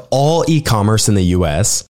 of all e-commerce in the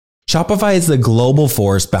US? Shopify is the global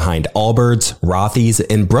force behind Allbirds, Rothy's,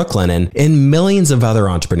 and Brooklinen, and millions of other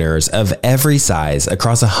entrepreneurs of every size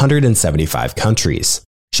across 175 countries.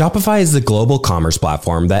 Shopify is the global commerce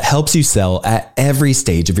platform that helps you sell at every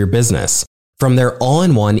stage of your business, from their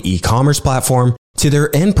all-in-one e-commerce platform to their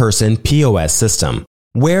in-person POS system.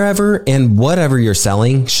 Wherever and whatever you're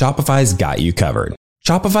selling, Shopify's got you covered.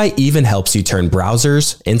 Shopify even helps you turn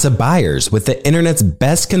browsers into buyers with the internet's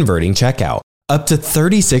best converting checkout, up to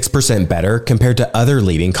 36% better compared to other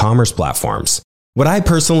leading commerce platforms. What I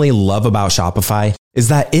personally love about Shopify is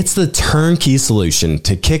that it's the turnkey solution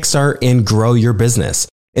to kickstart and grow your business,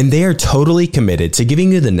 and they are totally committed to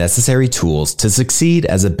giving you the necessary tools to succeed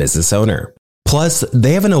as a business owner. Plus,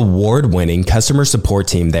 they have an award-winning customer support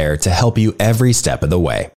team there to help you every step of the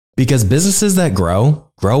way. Because businesses that grow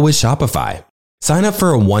with Shopify. Sign up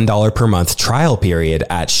for a $1 per month trial period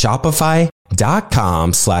at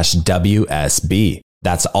shopify.com/WSB.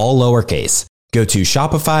 That's all lowercase. Go to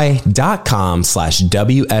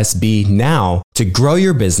shopify.com/WSB now to grow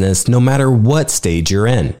your business no matter what stage you're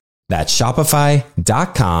in. That's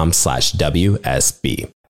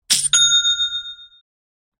shopify.com/WSB.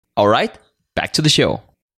 All right, back to the show.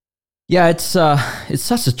 Yeah, it's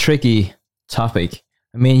such a tricky topic.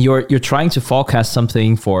 I mean, you're trying to forecast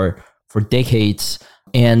something for decades,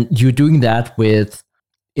 and you're doing that with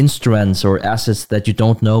instruments or assets that you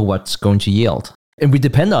don't know what's going to yield. And we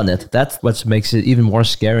depend on it. That's what makes it even more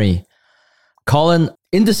scary. Cullen,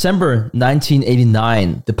 in December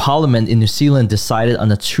 1989, the Parliament in New Zealand decided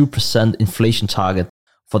on a 2% inflation target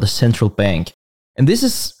for the central bank. And this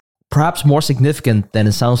is perhaps more significant than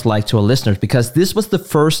it sounds like to our listeners, because this was the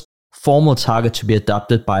first formal target to be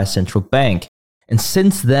adopted by a central bank. And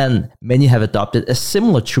since then, many have adopted a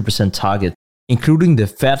similar 2% target, including the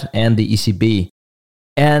Fed and the ECB.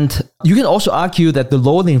 And you can also argue that the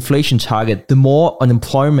lower the inflation target, the more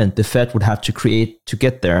unemployment the Fed would have to create to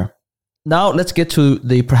get there. Now let's get to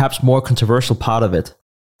the perhaps more controversial part of it.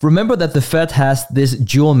 Remember that the Fed has this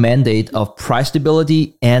dual mandate of price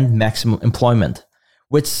stability and maximum employment,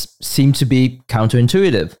 which seem to be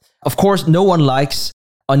counterintuitive. Of course, no one likes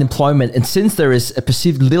unemployment, and since there is a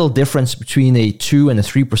perceived little difference between a 2 and a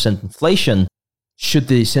 3% inflation, should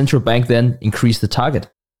the central bank then increase the target?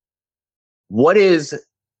 What is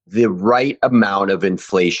the right amount of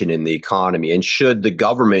inflation in the economy? And should the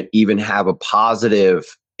government even have a positive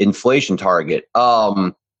inflation target?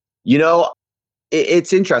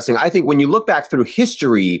 It's interesting. I think when you look back through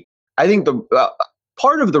history, I think the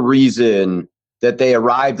part of the reason that they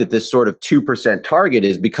arrived at this sort of 2% target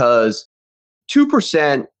is because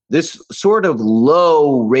 2%, this sort of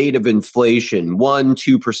low rate of inflation,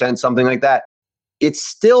 1-2%, something like that, it's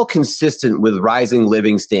still consistent with rising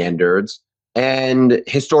living standards and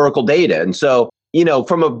historical data. And so,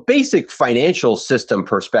 from a basic financial system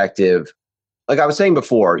perspective, like I was saying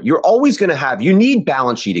before, you're always going to you need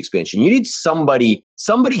balance sheet expansion. You need somebody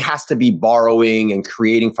has to be borrowing and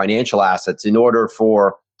creating financial assets in order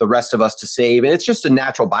for the rest of us to save. And it's just a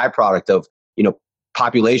natural byproduct of,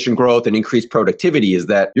 population growth and increased productivity, is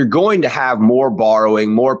that you're going to have more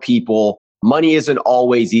borrowing, more people. Money isn't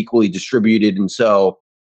always equally distributed. And so,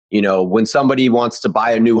 when somebody wants to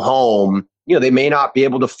buy a new home, they may not be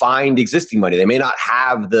able to find existing money. They may not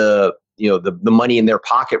have the money in their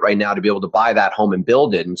pocket right now to be able to buy that home and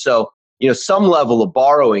build it. And so, some level of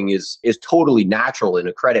borrowing is totally natural in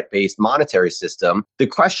a credit-based monetary system. The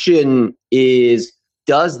question is,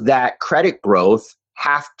 does that credit growth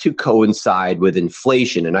have to coincide with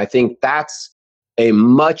inflation? And I think that's a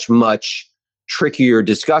much, much trickier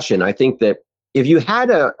discussion. I think that if you had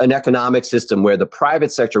an economic system where the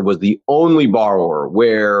private sector was the only borrower,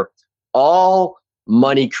 where all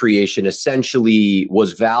money creation essentially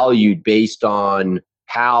was valued based on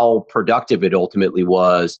how productive it ultimately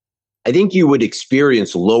was, I think you would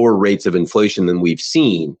experience lower rates of inflation than we've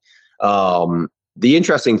seen. The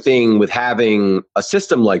interesting thing with having a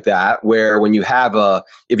system like that, where when you have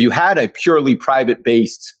if you had a purely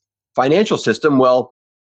private-based financial system, well,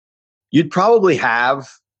 you'd probably have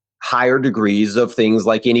higher degrees of things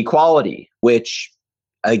like inequality, which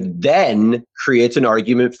then creates an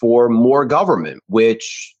argument for more government,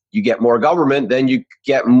 which you get more government, then you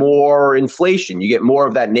get more inflation. You get more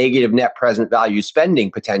of that negative net present value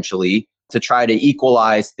spending potentially to try to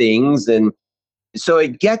equalize things. And so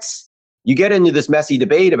you get into this messy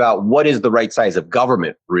debate about what is the right size of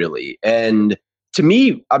government, really. And to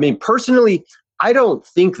me, I mean, personally, I don't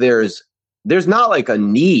think there's not like a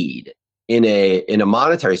need in a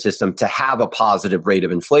monetary system to have a positive rate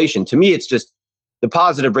of inflation. To me, it's just the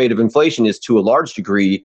positive rate of inflation is, to a large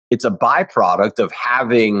degree, it's a byproduct of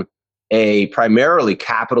having a primarily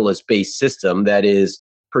capitalist-based system that is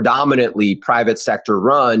predominantly private sector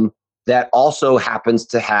run, that also happens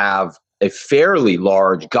to have a fairly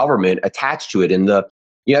large government attached to it. And I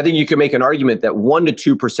think you can make an argument that 1%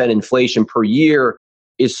 to 2% inflation per year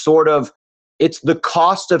is it's the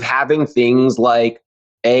cost of having things like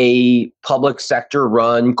a public sector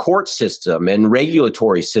run court system and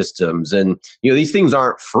regulatory systems. And, these things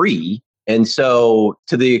aren't free. And so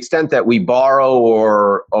to the extent that we borrow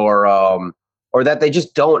or that they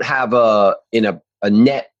just don't have a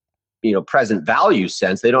net, present value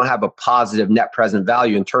sense, they don't have a positive net present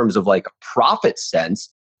value in terms of like a profit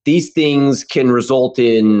sense, these things can result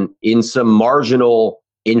in some marginal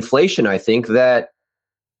inflation, I think, that,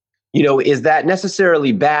 is that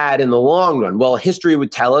necessarily bad in the long run? Well, history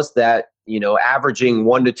would tell us that, averaging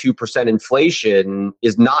 1% to 2% inflation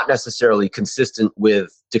is not necessarily consistent with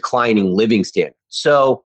declining living standards.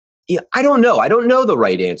 So I don't know. I don't know the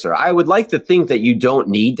right answer. I would like to think that you don't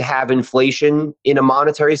need to have inflation in a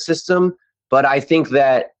monetary system, but I think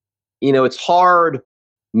that, it's hard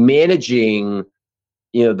managing,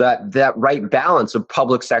 that right balance of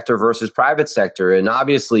public sector versus private sector. And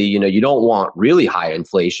obviously, you don't want really high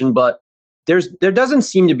inflation, but there doesn't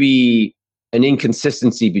seem to be an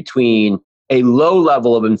inconsistency between a low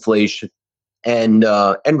level of inflation and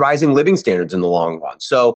rising living standards in the long run.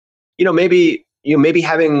 So, maybe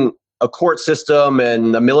having a court system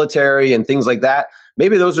and a military and things like that,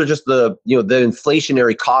 maybe those are just the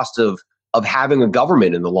inflationary cost of having a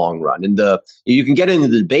government in the long run. And you can get into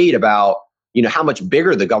the debate about, how much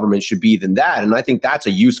bigger the government should be than that. And I think that's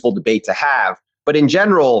a useful debate to have. But in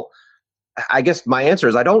general, I guess my answer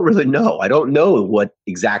is I don't really know. I don't know what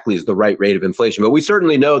exactly is the right rate of inflation, but we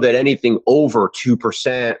certainly know that anything over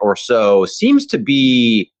 2% or so seems to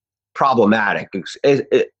be problematic.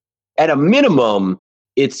 At a minimum,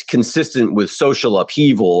 it's consistent with social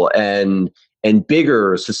upheaval and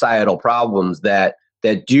bigger societal problems that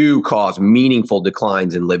do cause meaningful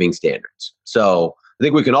declines in living standards. So I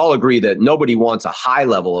think we can all agree that nobody wants a high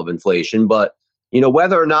level of inflation, but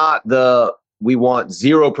whether or not we want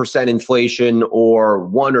 0% inflation or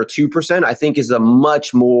 1 or 2%, I think is a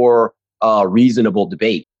much more reasonable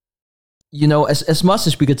debate. As much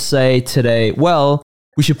as we could say today, well,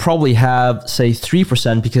 we should probably have, say,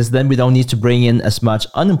 3% because then we don't need to bring in as much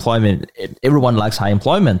unemployment. Everyone likes high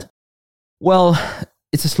employment. Well,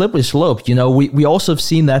 it's a slippery slope. We also have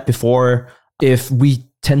seen that before. If we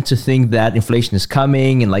tend to think that inflation is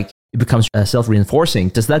coming and like it becomes self-reinforcing,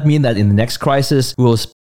 does that mean that in the next crisis we'll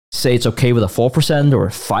say it's okay with a 4% or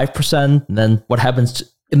 5%? And then what happens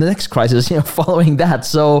in the next crisis, following that?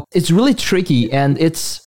 So it's really tricky. And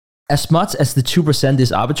it's, as much as the 2%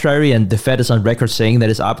 is arbitrary and the Fed is on record saying that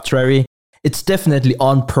it's arbitrary, it's definitely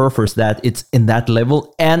on purpose that it's in that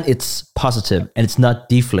level and it's positive and it's not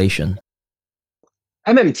deflation.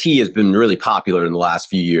 MMT has been really popular in the last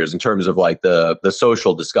few years in terms of like the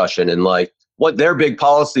social discussion, and like what their big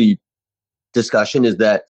policy discussion is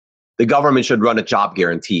that the government should run a job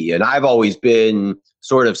guarantee. And I've always been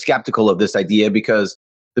sort of skeptical of this idea because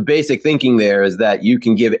the basic thinking there is that you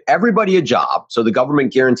can give everybody a job. So the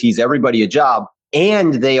government guarantees everybody a job,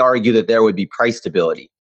 and they argue that there would be price stability.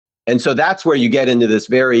 And so that's where you get into this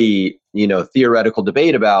very, theoretical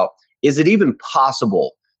debate about, is it even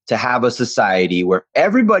possible to have a society where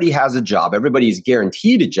everybody has a job, everybody is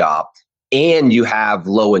guaranteed a job, and you have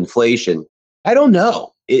low inflation? I don't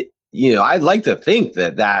know. I'd like to think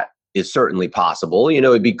that is certainly possible.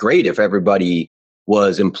 It'd be great if everybody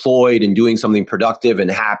was employed and doing something productive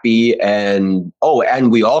and happy. And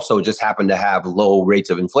we also just happen to have low rates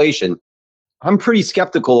of inflation. I'm pretty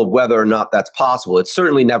skeptical of whether or not that's possible. It's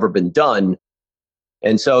certainly never been done.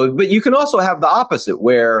 And so, but you can also have the opposite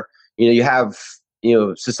where, you have,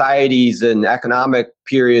 societies and economic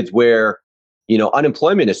periods where,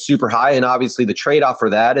 unemployment is super high. And obviously the trade-off for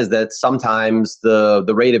that is that sometimes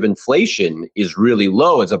the rate of inflation is really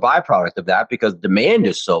low as a byproduct of that because demand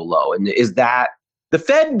is so low. And is that the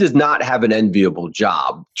Fed does not have an enviable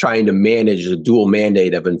job trying to manage a dual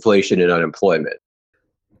mandate of inflation and unemployment.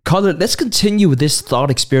 Cullen, let's continue with this thought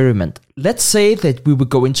experiment. Let's say that we would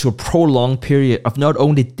go into a prolonged period of not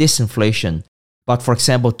only disinflation, but for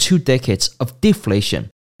example, 2 decades of deflation.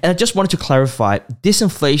 And I just wanted to clarify,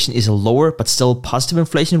 disinflation is a lower but still positive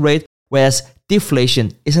inflation rate, whereas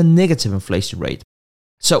deflation is a negative inflation rate.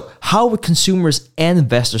 So how would consumers and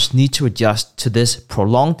investors need to adjust to this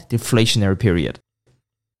prolonged deflationary period?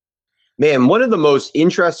 Man, one of the most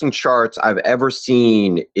interesting charts I've ever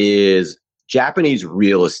seen is Japanese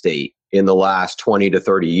real estate in the last 20 to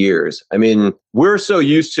 30 years. I mean, we're so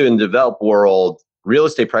used to in the developed world, real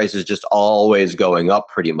estate prices just always going up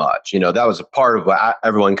pretty much. That was a part of what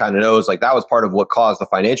everyone kind of knows. Like that was part of what caused the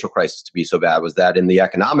financial crisis to be so bad, was that in the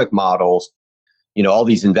economic models, all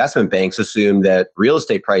these investment banks assumed that real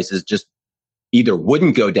estate prices just either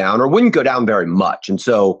wouldn't go down or wouldn't go down very much. And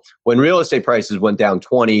so when real estate prices went down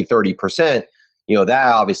 20, 30%,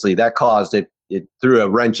 that caused it threw a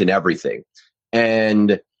wrench in everything.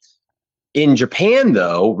 And in Japan,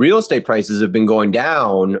 though, real estate prices have been going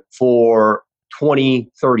down for 20,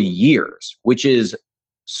 30 years, which is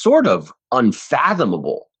sort of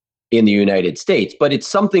unfathomable in the United States. But it's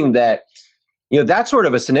something that, that sort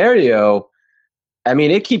of a scenario, I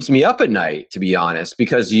mean, it keeps me up at night, to be honest,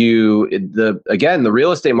 because the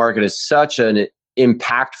real estate market is such an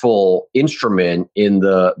impactful instrument in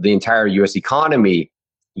the entire US economy.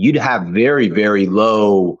 You'd have very, very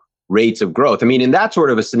low rates of growth. I mean, in that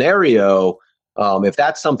sort of a scenario, if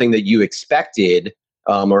that's something that you expected,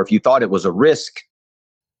 or if you thought it was a risk,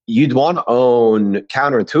 you'd want to own,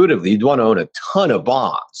 counterintuitively, you'd want to own a ton of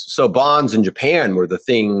bonds. So bonds in Japan were the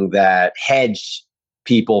thing that hedged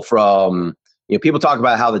people from, people talk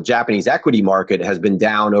about how the Japanese equity market has been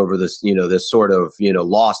down over this, this sort of,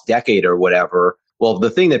 lost decade or whatever. Well, the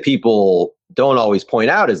thing that people don't always point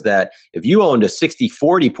out is that if you owned a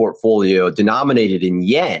 60-40 portfolio denominated in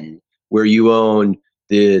yen, where you owned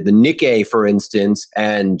the Nikkei, for instance,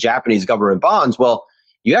 and Japanese government bonds, well,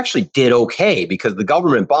 you actually did okay because the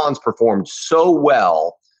government bonds performed so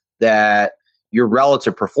well that your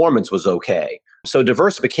relative performance was okay. So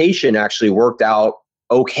diversification actually worked out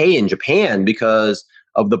okay in Japan because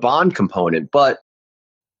of the bond component. But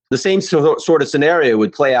the same sort of scenario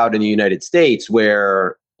would play out in the United States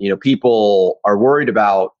where, people are worried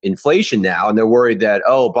about inflation now and they're worried that,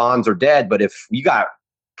 bonds are dead. But if you got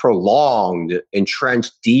prolonged,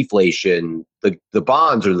 entrenched deflation, the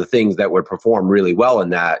bonds are the things that would perform really well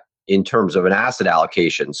in terms of an asset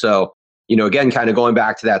allocation. So, again, kind of going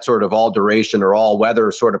back to that sort of all duration or all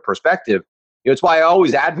weather sort of perspective, it's why I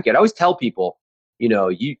always advocate. I always tell people,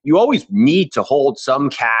 you always need to hold some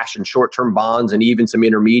cash and short-term bonds and even some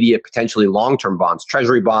intermediate, potentially long-term bonds.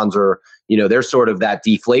 Treasury bonds are, they're sort of that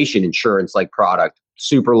deflation insurance like product,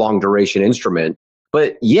 super long duration instrument.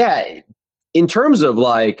 But yeah, in terms of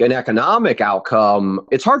like an economic outcome,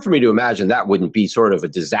 it's hard for me to imagine that wouldn't be sort of a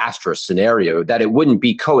disastrous scenario, that it wouldn't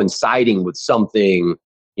be coinciding with something,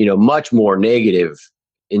 much more negative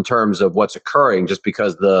in terms of what's occurring, just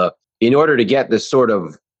because in order to get this sort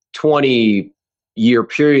of 20-year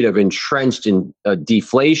period of entrenched in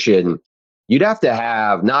deflation, you'd have to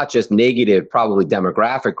have not just negative, probably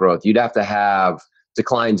demographic growth. You'd have to have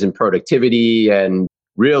declines in productivity and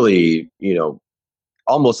really,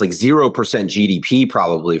 almost like 0% GDP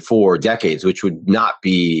probably for decades, which would not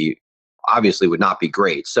be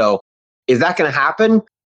great. So is that going to happen?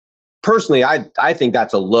 Personally, I think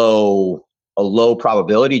that's a low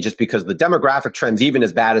probability, just because the demographic trends, even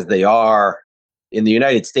as bad as they are in the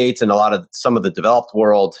United States and some of the developed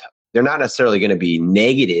world, they're not necessarily going to be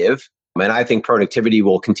negative. And I think productivity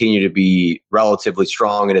will continue to be relatively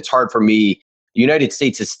strong. And it's hard for me. The United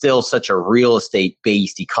States is still such a real estate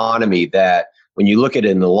based economy that when you look at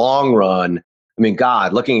it in the long run, I mean,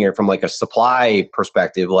 looking at it from like a supply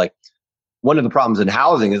perspective, like one of the problems in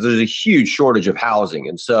housing is there's a huge shortage of housing.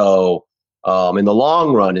 And so in the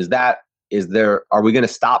long run, are we going to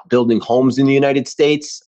stop building homes in the United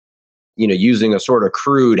States? Using a sort of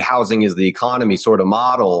crude housing is the economy sort of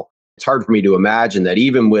model, it's hard for me to imagine that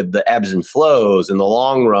even with the ebbs and flows in the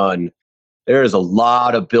long run, there is a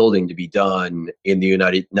lot of building to be done in the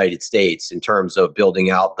United States in terms of building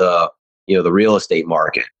out the real estate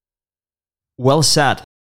market. Well said.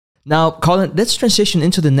 Now, Cullen, let's transition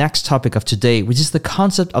into the next topic of today, which is the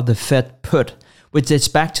concept of the Fed put, which dates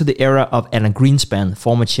back to the era of Alan Greenspan,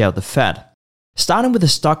 former chair of the Fed. Starting with the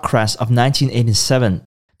stock crash of 1987,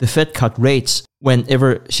 the Fed cut rates,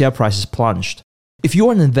 whenever share prices plunged. If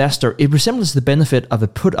you're an investor, it resembles the benefit of a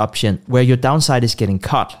put option where your downside is getting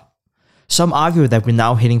cut. Some argue that we're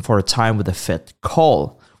now heading for a time with a Fed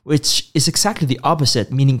call, which is exactly the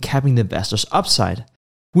opposite, meaning capping the investor's upside.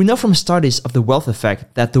 We know from studies of the wealth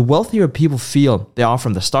effect that the wealthier people feel they are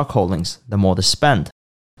from the stock holdings, the more they spend.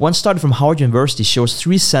 One study from Howard University shows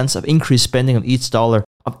 3 cents of increased spending on each dollar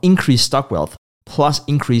of increased stock wealth, plus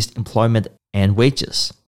increased employment and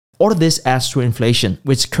wages. All of this adds to inflation,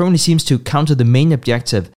 which currently seems to counter the main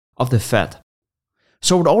objective of the Fed.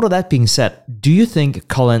 So with all of that being said, do you think,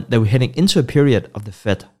 Cullen, that we're heading into a period of the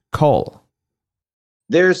Fed call?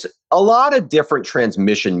 There's a lot of different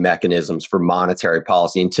transmission mechanisms for monetary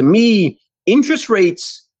policy. And to me, interest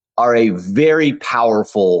rates are a very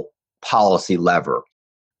powerful policy lever.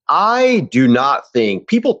 I do not think,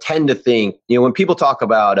 people tend to think, when people talk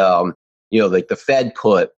about, like the Fed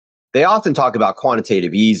put, they often talk about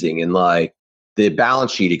quantitative easing and like the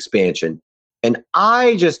balance sheet expansion. And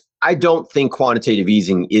I don't think quantitative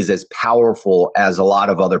easing is as powerful as a lot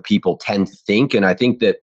of other people tend to think. And I think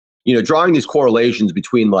that, drawing these correlations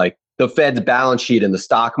between like the Fed's balance sheet and the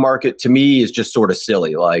stock market, to me, is just sort of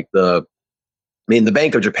silly. Like the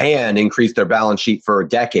Bank of Japan increased their balance sheet for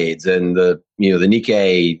decades, and the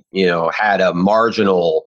Nikkei, had a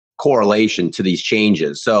marginal correlation to these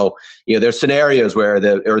changes. So, there's scenarios where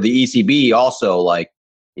the ECB also, like,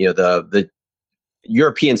 the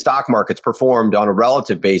European stock markets performed on a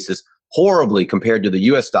relative basis horribly compared to the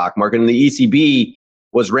US stock market, and the ECB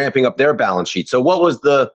was ramping up their balance sheet. So what was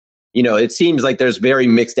it seems like there's very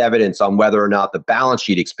mixed evidence on whether or not the balance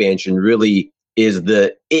sheet expansion really is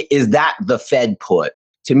that the Fed put.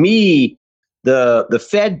 To me, the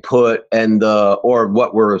Fed put and or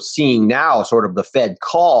what we're seeing now, sort of the Fed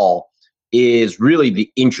call, is really the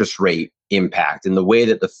interest rate impact, and the way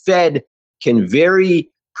that the Fed can very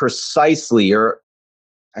precisely, or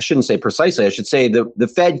I shouldn't say precisely, I should say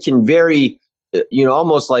the Fed can very,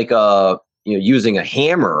 almost like using a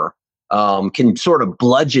hammer, can sort of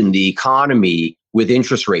bludgeon the economy with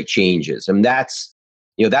interest rate changes. And that's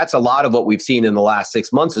a lot of what we've seen in the last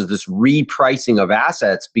 6 months, is this repricing of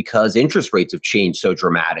assets because interest rates have changed so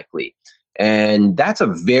dramatically. And that's a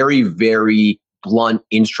very, very blunt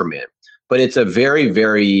instrument, but it's a very,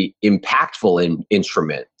 very impactful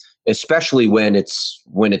instrument, especially when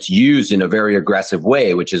it's used in a very aggressive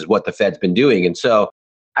way, which is what the Fed's been doing. And so,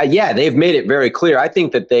 they've made it very clear. I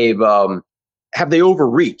think that have they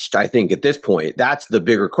overreached? I think at this point, that's the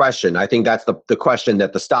bigger question. I think that's the question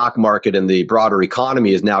that the stock market and the broader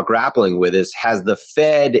economy is now grappling with, is has the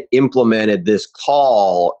Fed implemented this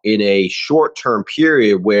call in a short-term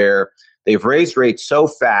period where they've raised rates so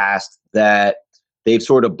fast that they've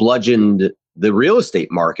sort of bludgeoned the real estate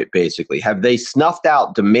market, basically? Have they snuffed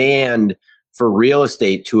out demand for real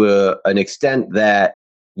estate to an extent that,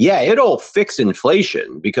 it'll fix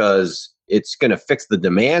inflation because it's going to fix the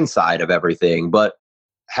demand side of everything, but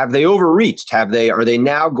have they overreached? Are they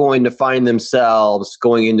now going to find themselves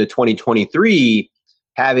going into 2023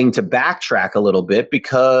 having to backtrack a little bit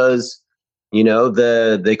because,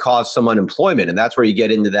 they caused some unemployment? And that's where you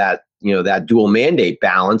get into that, that dual mandate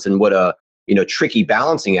balance, and what a, tricky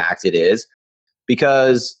balancing act it is.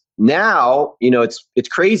 Because now, it's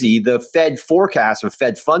crazy. The Fed forecast of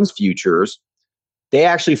Fed funds futures, they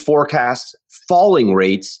actually forecast falling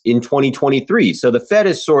rates in 2023. So the Fed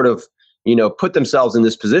has sort of, put themselves in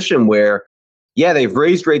this position where, they've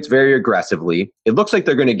raised rates very aggressively. It looks like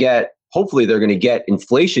hopefully they're going to get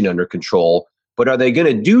inflation under control, but are they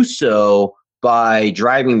going to do so by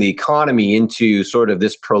driving the economy into sort of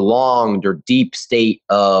this prolonged or deep state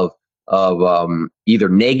of either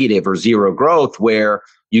negative or zero growth, where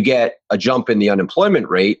you get a jump in the unemployment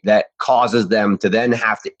rate that causes them to then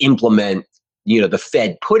have to implement, the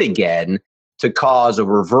Fed put again, to cause a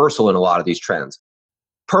reversal in a lot of these trends?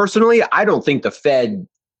 Personally, I don't think the Fed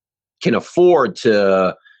can afford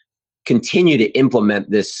to continue to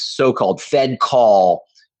implement this so-called Fed call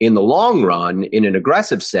in the long run in an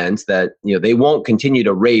aggressive sense, that they won't continue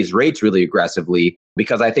to raise rates really aggressively,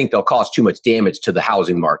 because I think they'll cause too much damage to the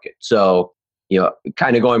housing market. So,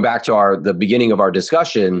 kind of going back to the beginning of our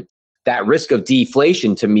discussion, that risk of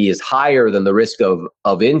deflation to me is higher than the risk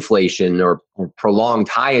of inflation or prolonged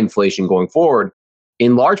high inflation going forward,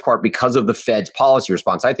 in large part because of the Fed's policy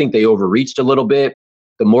response. I think they overreached a little bit.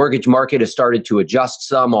 The mortgage market has started to adjust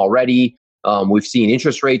some already. We've seen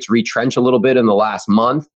interest rates retrench a little bit in the last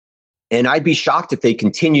month. And I'd be shocked if they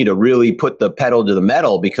continue to really put the pedal to the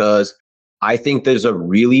metal, because I think there's a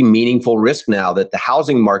really meaningful risk now that the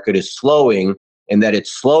housing market is slowing, and that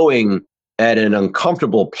it's slowing at an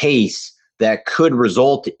uncomfortable pace that could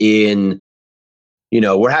result in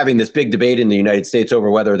we're having this big debate in the United States over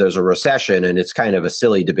whether there's a recession, and it's kind of a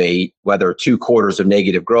silly debate, whether 2 quarters of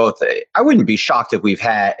negative growth. I wouldn't be shocked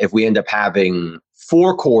if we end up having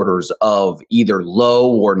 4 quarters of either low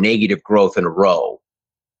or negative growth in a row.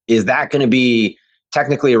 Is that going to be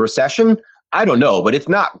technically a recession? I don't know, but it's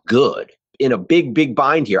not good. In a big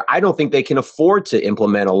bind here. I don't think they can afford to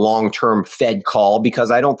implement a long-term Fed call because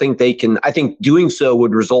I don't think they can. I think doing so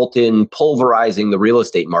would result in pulverizing the real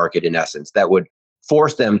estate market in essence. That would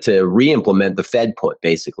force them to re-implement the Fed put,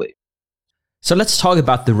 basically. So let's talk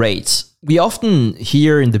about the rates. We often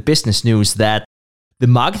hear in the business news that the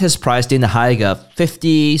market has priced in a hike of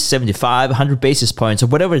 50, 75, 100 basis points or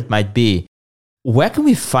whatever it might be. Where can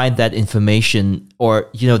we find that information or,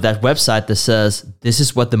 that website that says this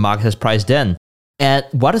is what the market has priced in? And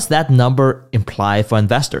what does that number imply for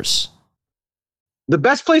investors? The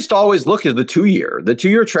best place to always look is the 2-year. The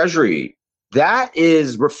 2-year Treasury, that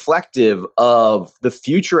is reflective of the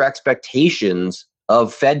future expectations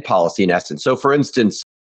of Fed policy in essence. So for instance,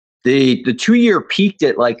 the 2-year peaked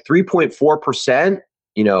at like 3.4%,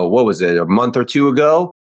 what was it, a month or two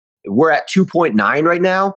ago? We're at 2.9 right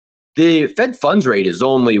now. The Fed funds rate is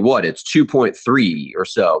only it's 2.3 or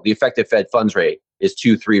so. The effective Fed funds rate is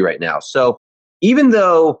 2.3 right now. So even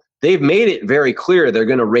though they've made it very clear they're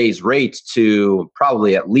going to raise rates to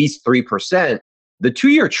probably at least 3%, the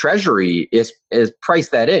 2-year Treasury is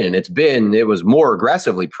priced that in. It was more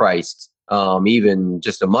aggressively priced even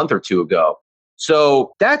just a month or two ago.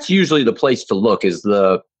 So that's usually the place to look is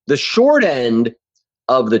the short end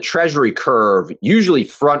of the Treasury curve usually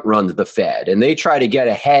front runs the Fed, and they try to get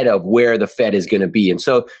ahead of where the Fed is going to be. And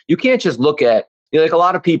so you can't just look at, like a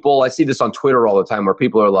lot of people, I see this on Twitter all the time where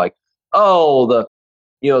people are like, oh, the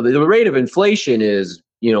rate of inflation is,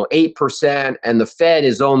 8% and the Fed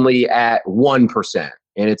is only at 1%.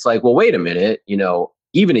 And it's like, well, wait a minute,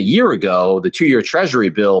 even a year ago, the 2-year Treasury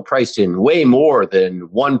bill priced in way more than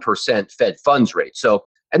 1% Fed funds rate. So,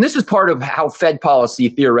 and this is part of how Fed policy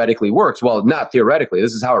theoretically works. Well, not theoretically,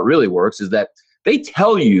 this is how it really works, is that they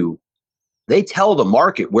tell the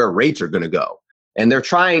market where rates are going to go. And they're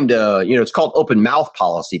trying to, it's called open mouth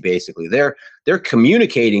policy, basically. They're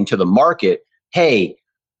communicating to the market, hey,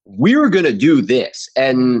 we're going to do this.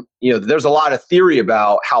 And, there's a lot of theory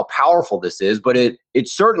about how powerful this is, but it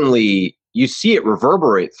certainly, you see it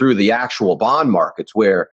reverberate through the actual bond markets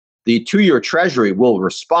where the 2-year Treasury will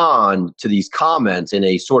respond to these comments in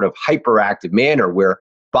a sort of hyperactive manner where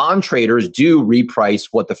bond traders do reprice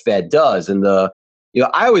what the Fed does. And I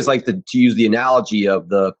always like to use the analogy of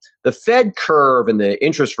the Fed curve and the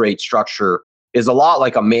interest rate structure is a lot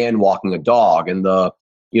like a man walking a dog. And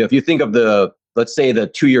if you think of let's say the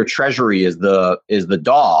 2-year Treasury is the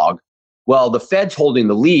dog, well, the Fed's holding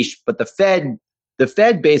the leash, but the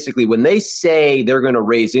Fed basically, when they say they're going to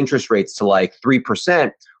raise interest rates to like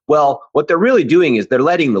 3%, well, what they're really doing is they're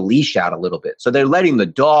letting the leash out a little bit. So they're letting the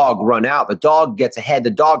dog run out. The dog gets ahead. The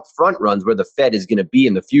dog front runs where the Fed is going to be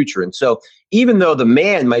in the future. And so even though the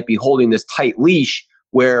man might be holding this tight leash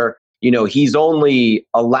where, he's only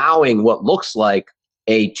allowing what looks like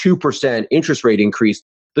a 2% interest rate increase,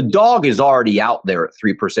 the dog is already out there at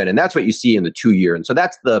 3%. And that's what you see in the 2-year. And so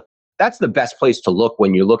that's the best place to look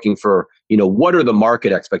when you're looking for, what are the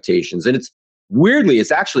market expectations? And it's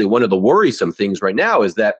actually one of the worrisome things right now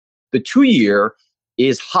is that the 2-year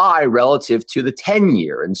is high relative to the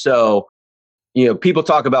 10-year. And so, people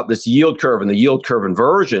talk about this yield curve and the yield curve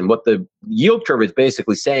inversion. What the yield curve is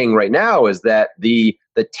basically saying right now is that the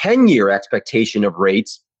 10-year expectation of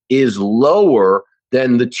rates is lower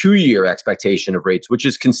than the 2-year expectation of rates, which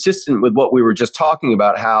is consistent with what we were just talking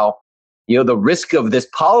about, how, the risk of this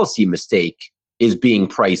policy mistake is being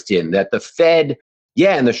priced in, that the Fed,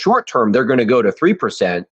 in the short term, they're going to go to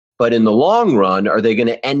 3%, but in the long run, are they going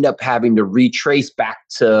to end up having to retrace back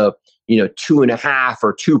to, 2.5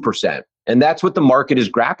 or 2%? And that's what the market is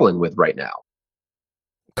grappling with right now.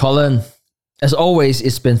 Cullen, as always,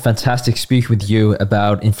 it's been fantastic speaking with you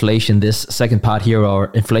about inflation, this second part here,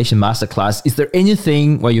 our Inflation Masterclass. Is there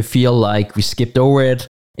anything where you feel like we skipped over it?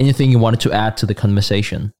 Anything you wanted to add to the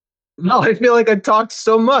conversation? No, I feel like I talked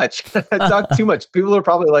so much. I talked too much. People are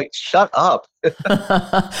probably like, shut up.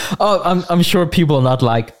 I'm sure people are not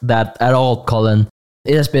like that at all, Cullen.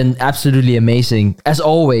 It has been absolutely amazing. As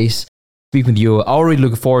always, speaking with you, I already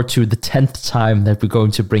look forward to the 10th time that we're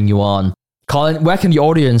going to bring you on. Cullen, where can the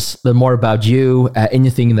audience learn more about you,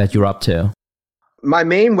 anything that you're up to? My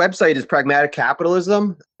main website is Pragmatic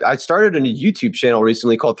Capitalism. I started a YouTube channel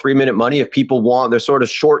recently called 3 Minute Money. If people want, they're sort of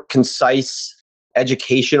short, concise,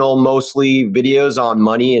 educational, mostly videos on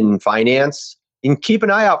money and finance. You can keep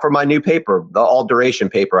an eye out for my new paper, the All Duration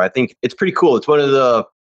paper. I think it's pretty cool. It's one of the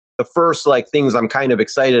the first like things I'm kind of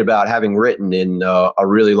excited about having written in a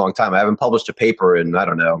really long time. I haven't published a paper in, I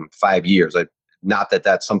don't know, 5 years. Not that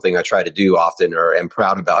that's something I try to do often or am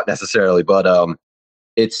proud about necessarily, but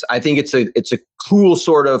I think it's a cool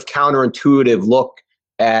sort of counterintuitive look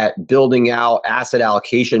at building out asset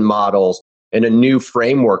allocation models and a new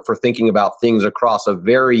framework for thinking about things across a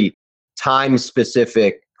very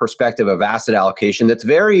time-specific perspective of asset allocation that's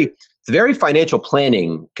very financial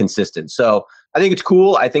planning consistent. So I think it's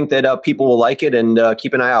cool. I think that people will like it, and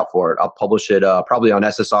keep an eye out for it. I'll publish it probably on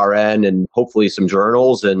SSRN and hopefully some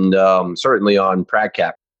journals, and certainly on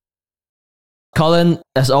PradCap. Cullen,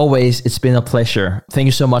 as always, it's been a pleasure. Thank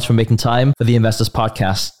you so much for making time for the Investors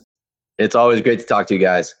Podcast. It's always great to talk to you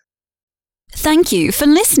guys. Thank you for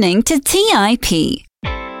listening to TIP.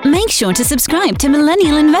 Make sure to subscribe to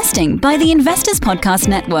Millennial Investing by the Investors Podcast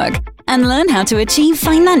Network and learn how to achieve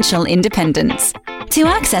financial independence. To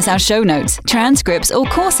access our show notes, transcripts, or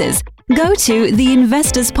courses, go to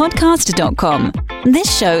theinvestorspodcast.com.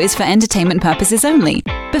 This show is for entertainment purposes only.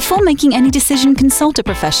 Before making any decision, consult a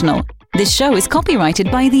professional. This show is copyrighted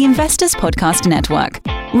by the Investors Podcast Network.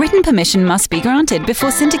 Written permission must be granted before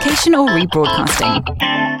syndication or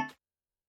rebroadcasting.